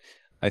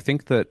 I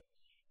think that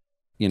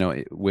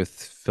with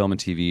film and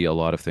TV, a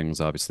lot of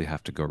things obviously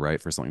have to go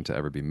right for something to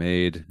ever be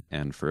made,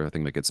 and for a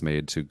thing that gets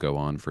made to go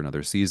on for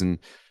another season.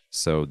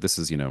 So this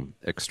is,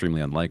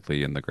 extremely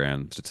unlikely in the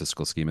grand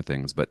statistical scheme of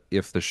things. But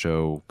if the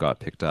show got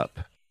picked up,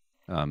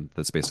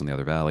 that's based on the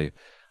Other Valley,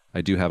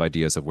 I do have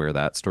ideas of where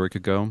that story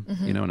could go,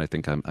 and I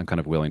think I'm kind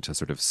of willing to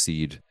sort of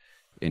cede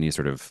any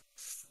sort of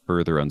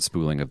further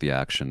unspooling of the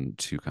action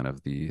to kind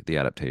of the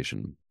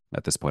adaptation.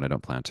 At this point, I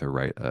don't plan to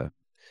write a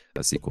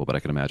sequel, but I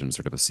can imagine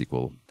sort of a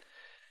sequel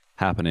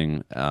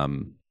happening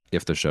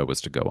if the show was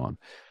to go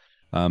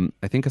on.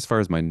 I think as far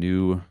as my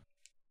new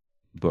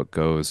book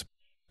goes,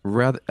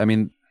 rather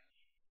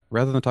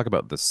than talk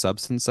about the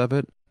substance of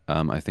it,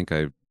 I think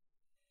I'm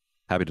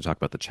happy to talk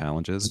about the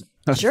challenges.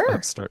 Sure,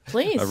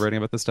 please. Of writing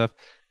about this stuff.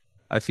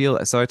 I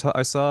feel so.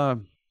 I saw.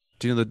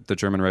 Do you know the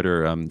German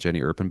writer Jenny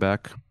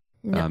Erpenbeck?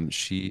 No.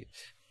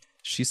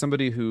 She's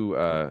somebody who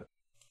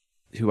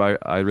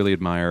I really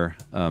admire.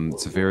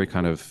 It's a very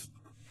kind of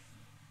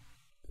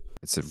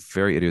it's a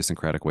very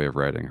idiosyncratic way of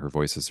writing. Her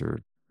voices are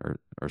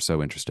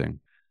so interesting.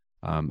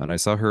 And I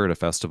saw her at a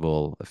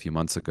festival a few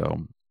months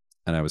ago,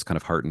 and I was kind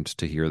of heartened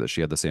to hear that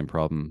she had the same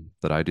problem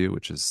that I do,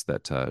 which is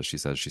that she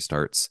says she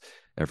starts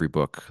every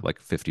book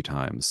like 50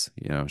 times.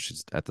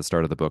 She's at the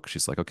start of the book,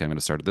 she's like, okay, I'm going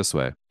to start it this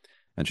way.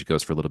 And she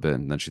goes for a little bit,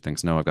 and then she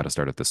thinks, no, I've got to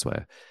start it this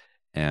way.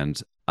 And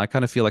I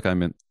kind of feel like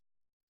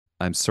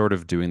I'm sort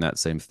of doing that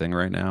same thing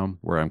right now,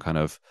 where I'm kind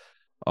of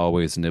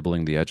always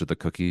nibbling the edge of the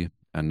cookie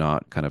and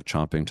not kind of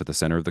chomping to the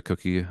center of the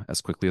cookie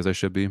as quickly as I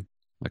should be.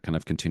 I kind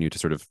of continue to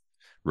sort of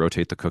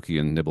rotate the cookie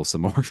and nibble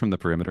some more from the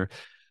perimeter.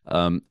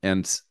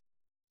 And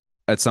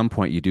at some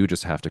point, you do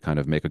just have to kind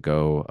of make a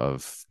go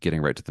of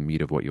getting right to the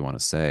meat of what you want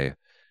to say.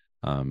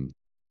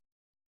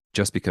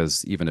 Just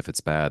because even if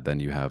it's bad, then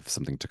you have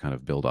something to kind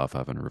of build off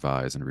of and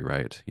revise and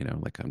rewrite.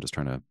 Like I'm just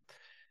trying to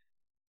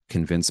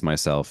convince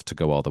myself to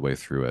go all the way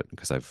through it,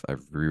 because I've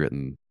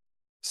rewritten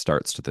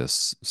starts to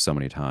this so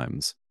many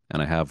times,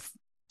 and I have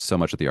so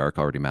much of the arc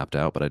already mapped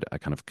out, but I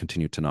kind of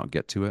continue to not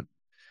get to it.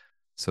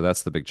 So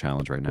that's the big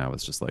challenge right now.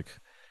 It's just like,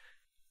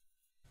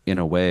 in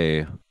a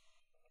way,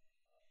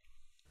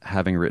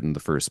 having written the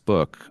first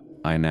book,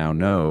 I now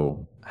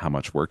know how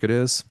much work it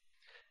is.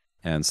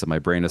 And so my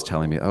brain is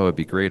telling me, oh, it'd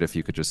be great if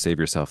you could just save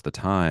yourself the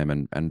time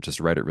and just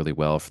write it really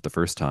well for the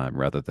first time,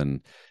 rather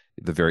than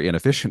the very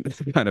inefficient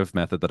kind of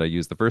method that I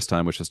used the first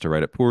time, which is to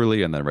write it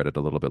poorly and then write it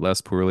a little bit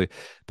less poorly.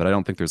 But I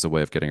don't think there's a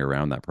way of getting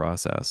around that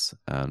process.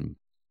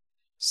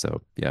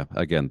 So yeah,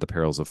 again, the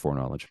perils of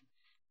foreknowledge.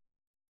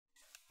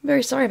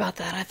 Very sorry about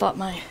that. I thought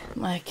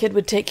my kid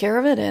would take care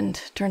of it,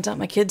 and turns out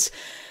my kid's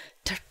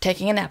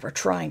taking a nap, or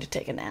trying to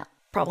take a nap.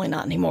 Probably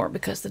not anymore,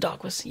 because the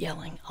dog was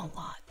yelling a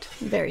lot.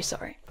 Very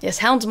sorry. Yes,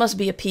 hounds must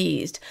be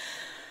appeased.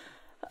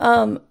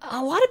 A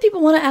lot of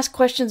people want to ask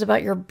questions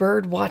about your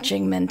bird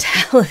watching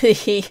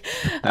mentality,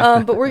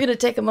 but we're going to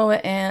take a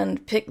moment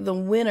and pick the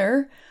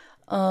winner.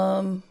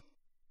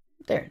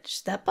 There,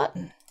 just that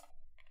button.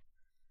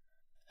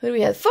 Who do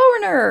we have?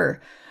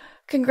 Foreigner!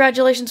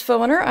 Congratulations,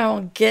 Foreigner. I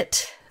will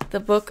get the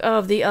book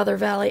of The Other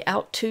Valley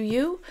out to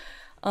you.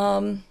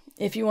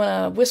 If you want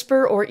to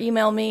whisper or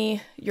email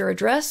me your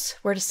address,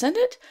 where to send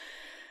it.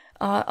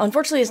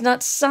 Unfortunately, it's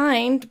not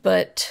signed,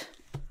 but,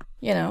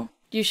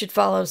 you should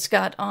follow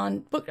Scott on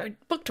book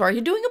tour. Are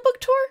you doing a book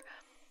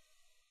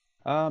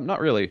tour?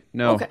 Not really.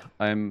 No. Okay.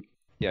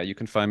 You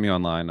can find me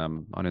online.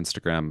 I'm on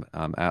Instagram,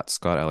 at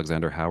Scott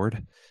Alexander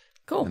Howard.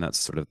 Cool. And that's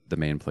sort of the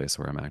main place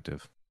where I'm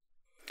active.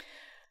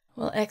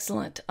 Well,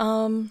 excellent.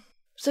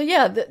 So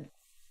yeah, the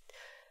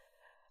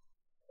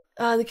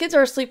Kids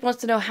Are Asleep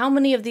wants to know how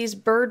many of these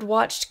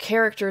bird-watched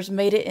characters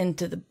made it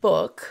into the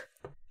book.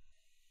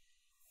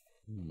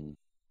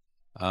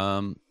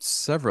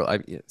 Several.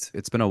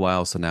 It's been a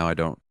while, so now I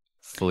don't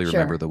fully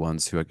remember the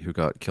ones who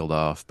got killed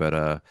off,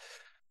 but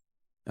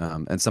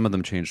and some of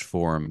them changed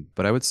form.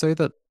 But I would say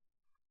that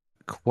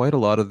quite a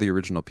lot of the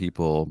original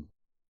people,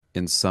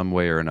 in some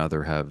way or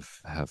another, have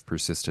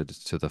persisted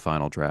to the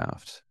final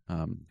draft,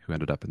 who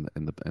ended up in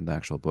the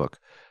actual book.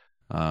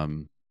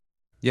 So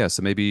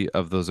maybe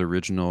of those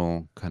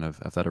original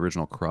of that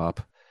original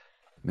crop,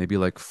 maybe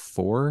like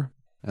 4.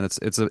 And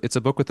it's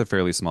a book with a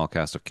fairly small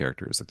cast of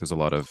characters. Like, there's a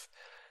lot of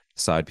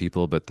side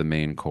people, but the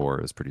main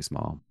core is pretty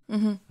small.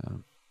 Mm-hmm.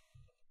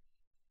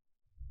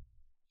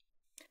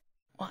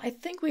 Well, I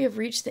think we have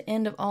reached the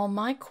end of all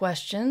my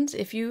questions.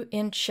 If you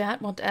in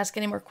chat want to ask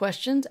any more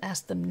questions,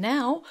 ask them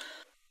now.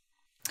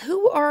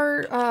 What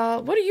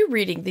are you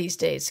reading these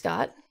days,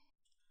 Scott?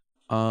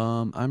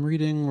 I'm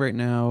reading right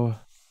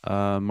now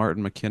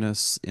Martin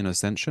McInnes in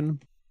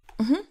Ascension,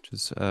 which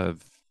is a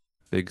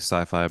big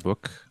sci-fi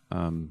book.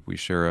 We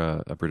share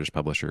a British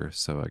publisher,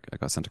 so I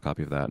got sent a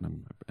copy of that, and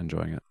I'm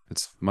enjoying it.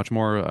 It's much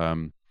more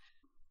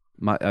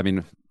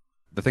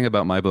the thing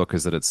about my book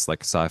is that it's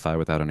like sci-fi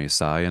without any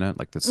sci in it.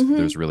 Like this,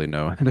 there's really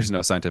there's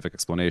no scientific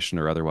explanation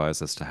or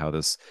otherwise as to how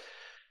this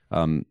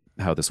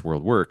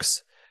world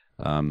works.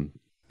 The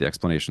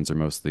explanations are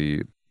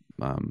mostly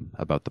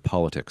about the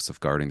politics of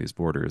guarding these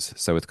borders.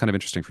 So it's kind of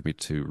interesting for me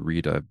to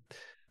read a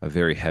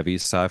very heavy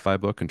sci-fi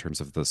book in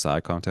terms of the sci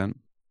content,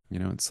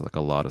 It's like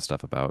a lot of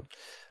stuff about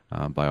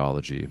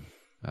biology.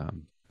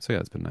 So yeah,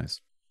 it's been nice.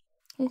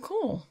 Well,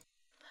 cool.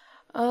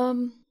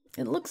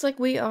 It looks like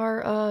we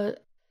are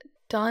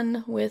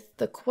done with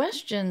the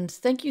questions.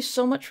 Thank you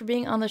so much for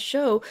being on the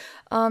show.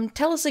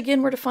 Tell us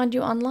again where to find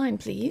you online,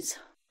 please.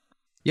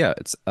 Yeah,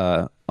 it's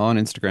on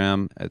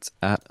Instagram. It's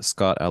at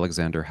Scott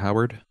Alexander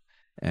Howard.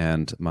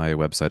 And my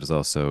website is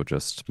also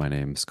just my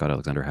name,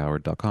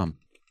 scottalexanderhoward.com.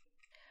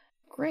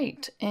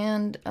 Great.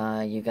 And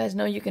you guys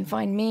know you can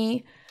find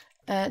me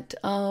at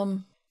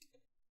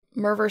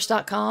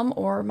merverse.com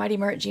or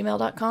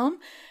mightymur@gmail.com.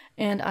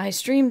 And I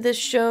stream this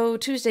show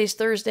Tuesdays,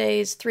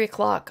 Thursdays, 3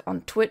 o'clock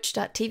on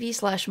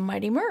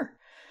twitch.tv/mightymur.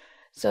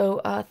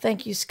 So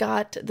thank you,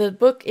 Scott. The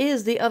book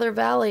is The Other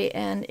Valley,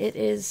 and it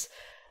is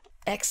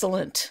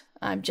excellent.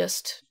 I'm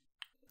just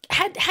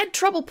had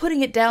trouble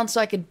putting it down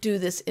so I could do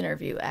this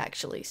interview,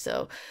 actually.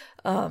 So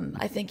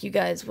I think you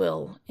guys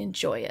will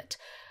enjoy it.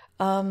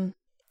 And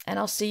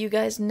I'll see you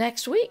guys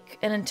next week.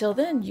 And until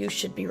then, you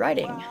should be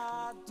writing.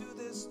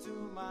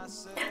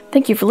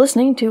 Thank you for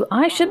listening to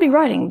I Should Be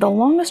Writing, the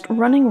longest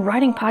running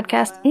writing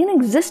podcast in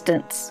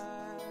existence.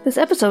 This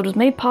episode was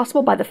made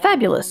possible by the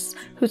Fabulous,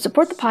 who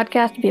support the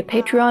podcast via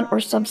Patreon or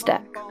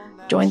Substack.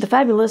 Join the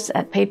Fabulous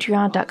at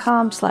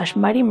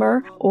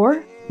patreon.com/mightymur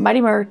or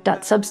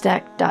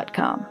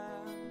mightymur.substack.com.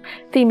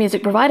 Theme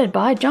music provided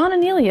by John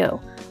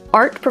Anelio,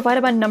 art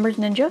provided by Numbers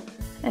Ninja,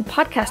 and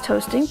podcast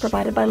hosting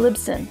provided by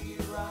Libsyn.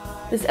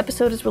 This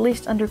episode is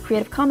released under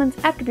Creative Commons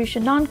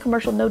Attribution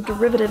Non-Commercial No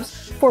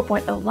Derivatives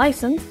 4.0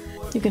 license.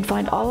 You can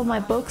find all of my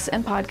books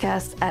and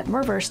podcasts at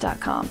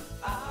merverse.com.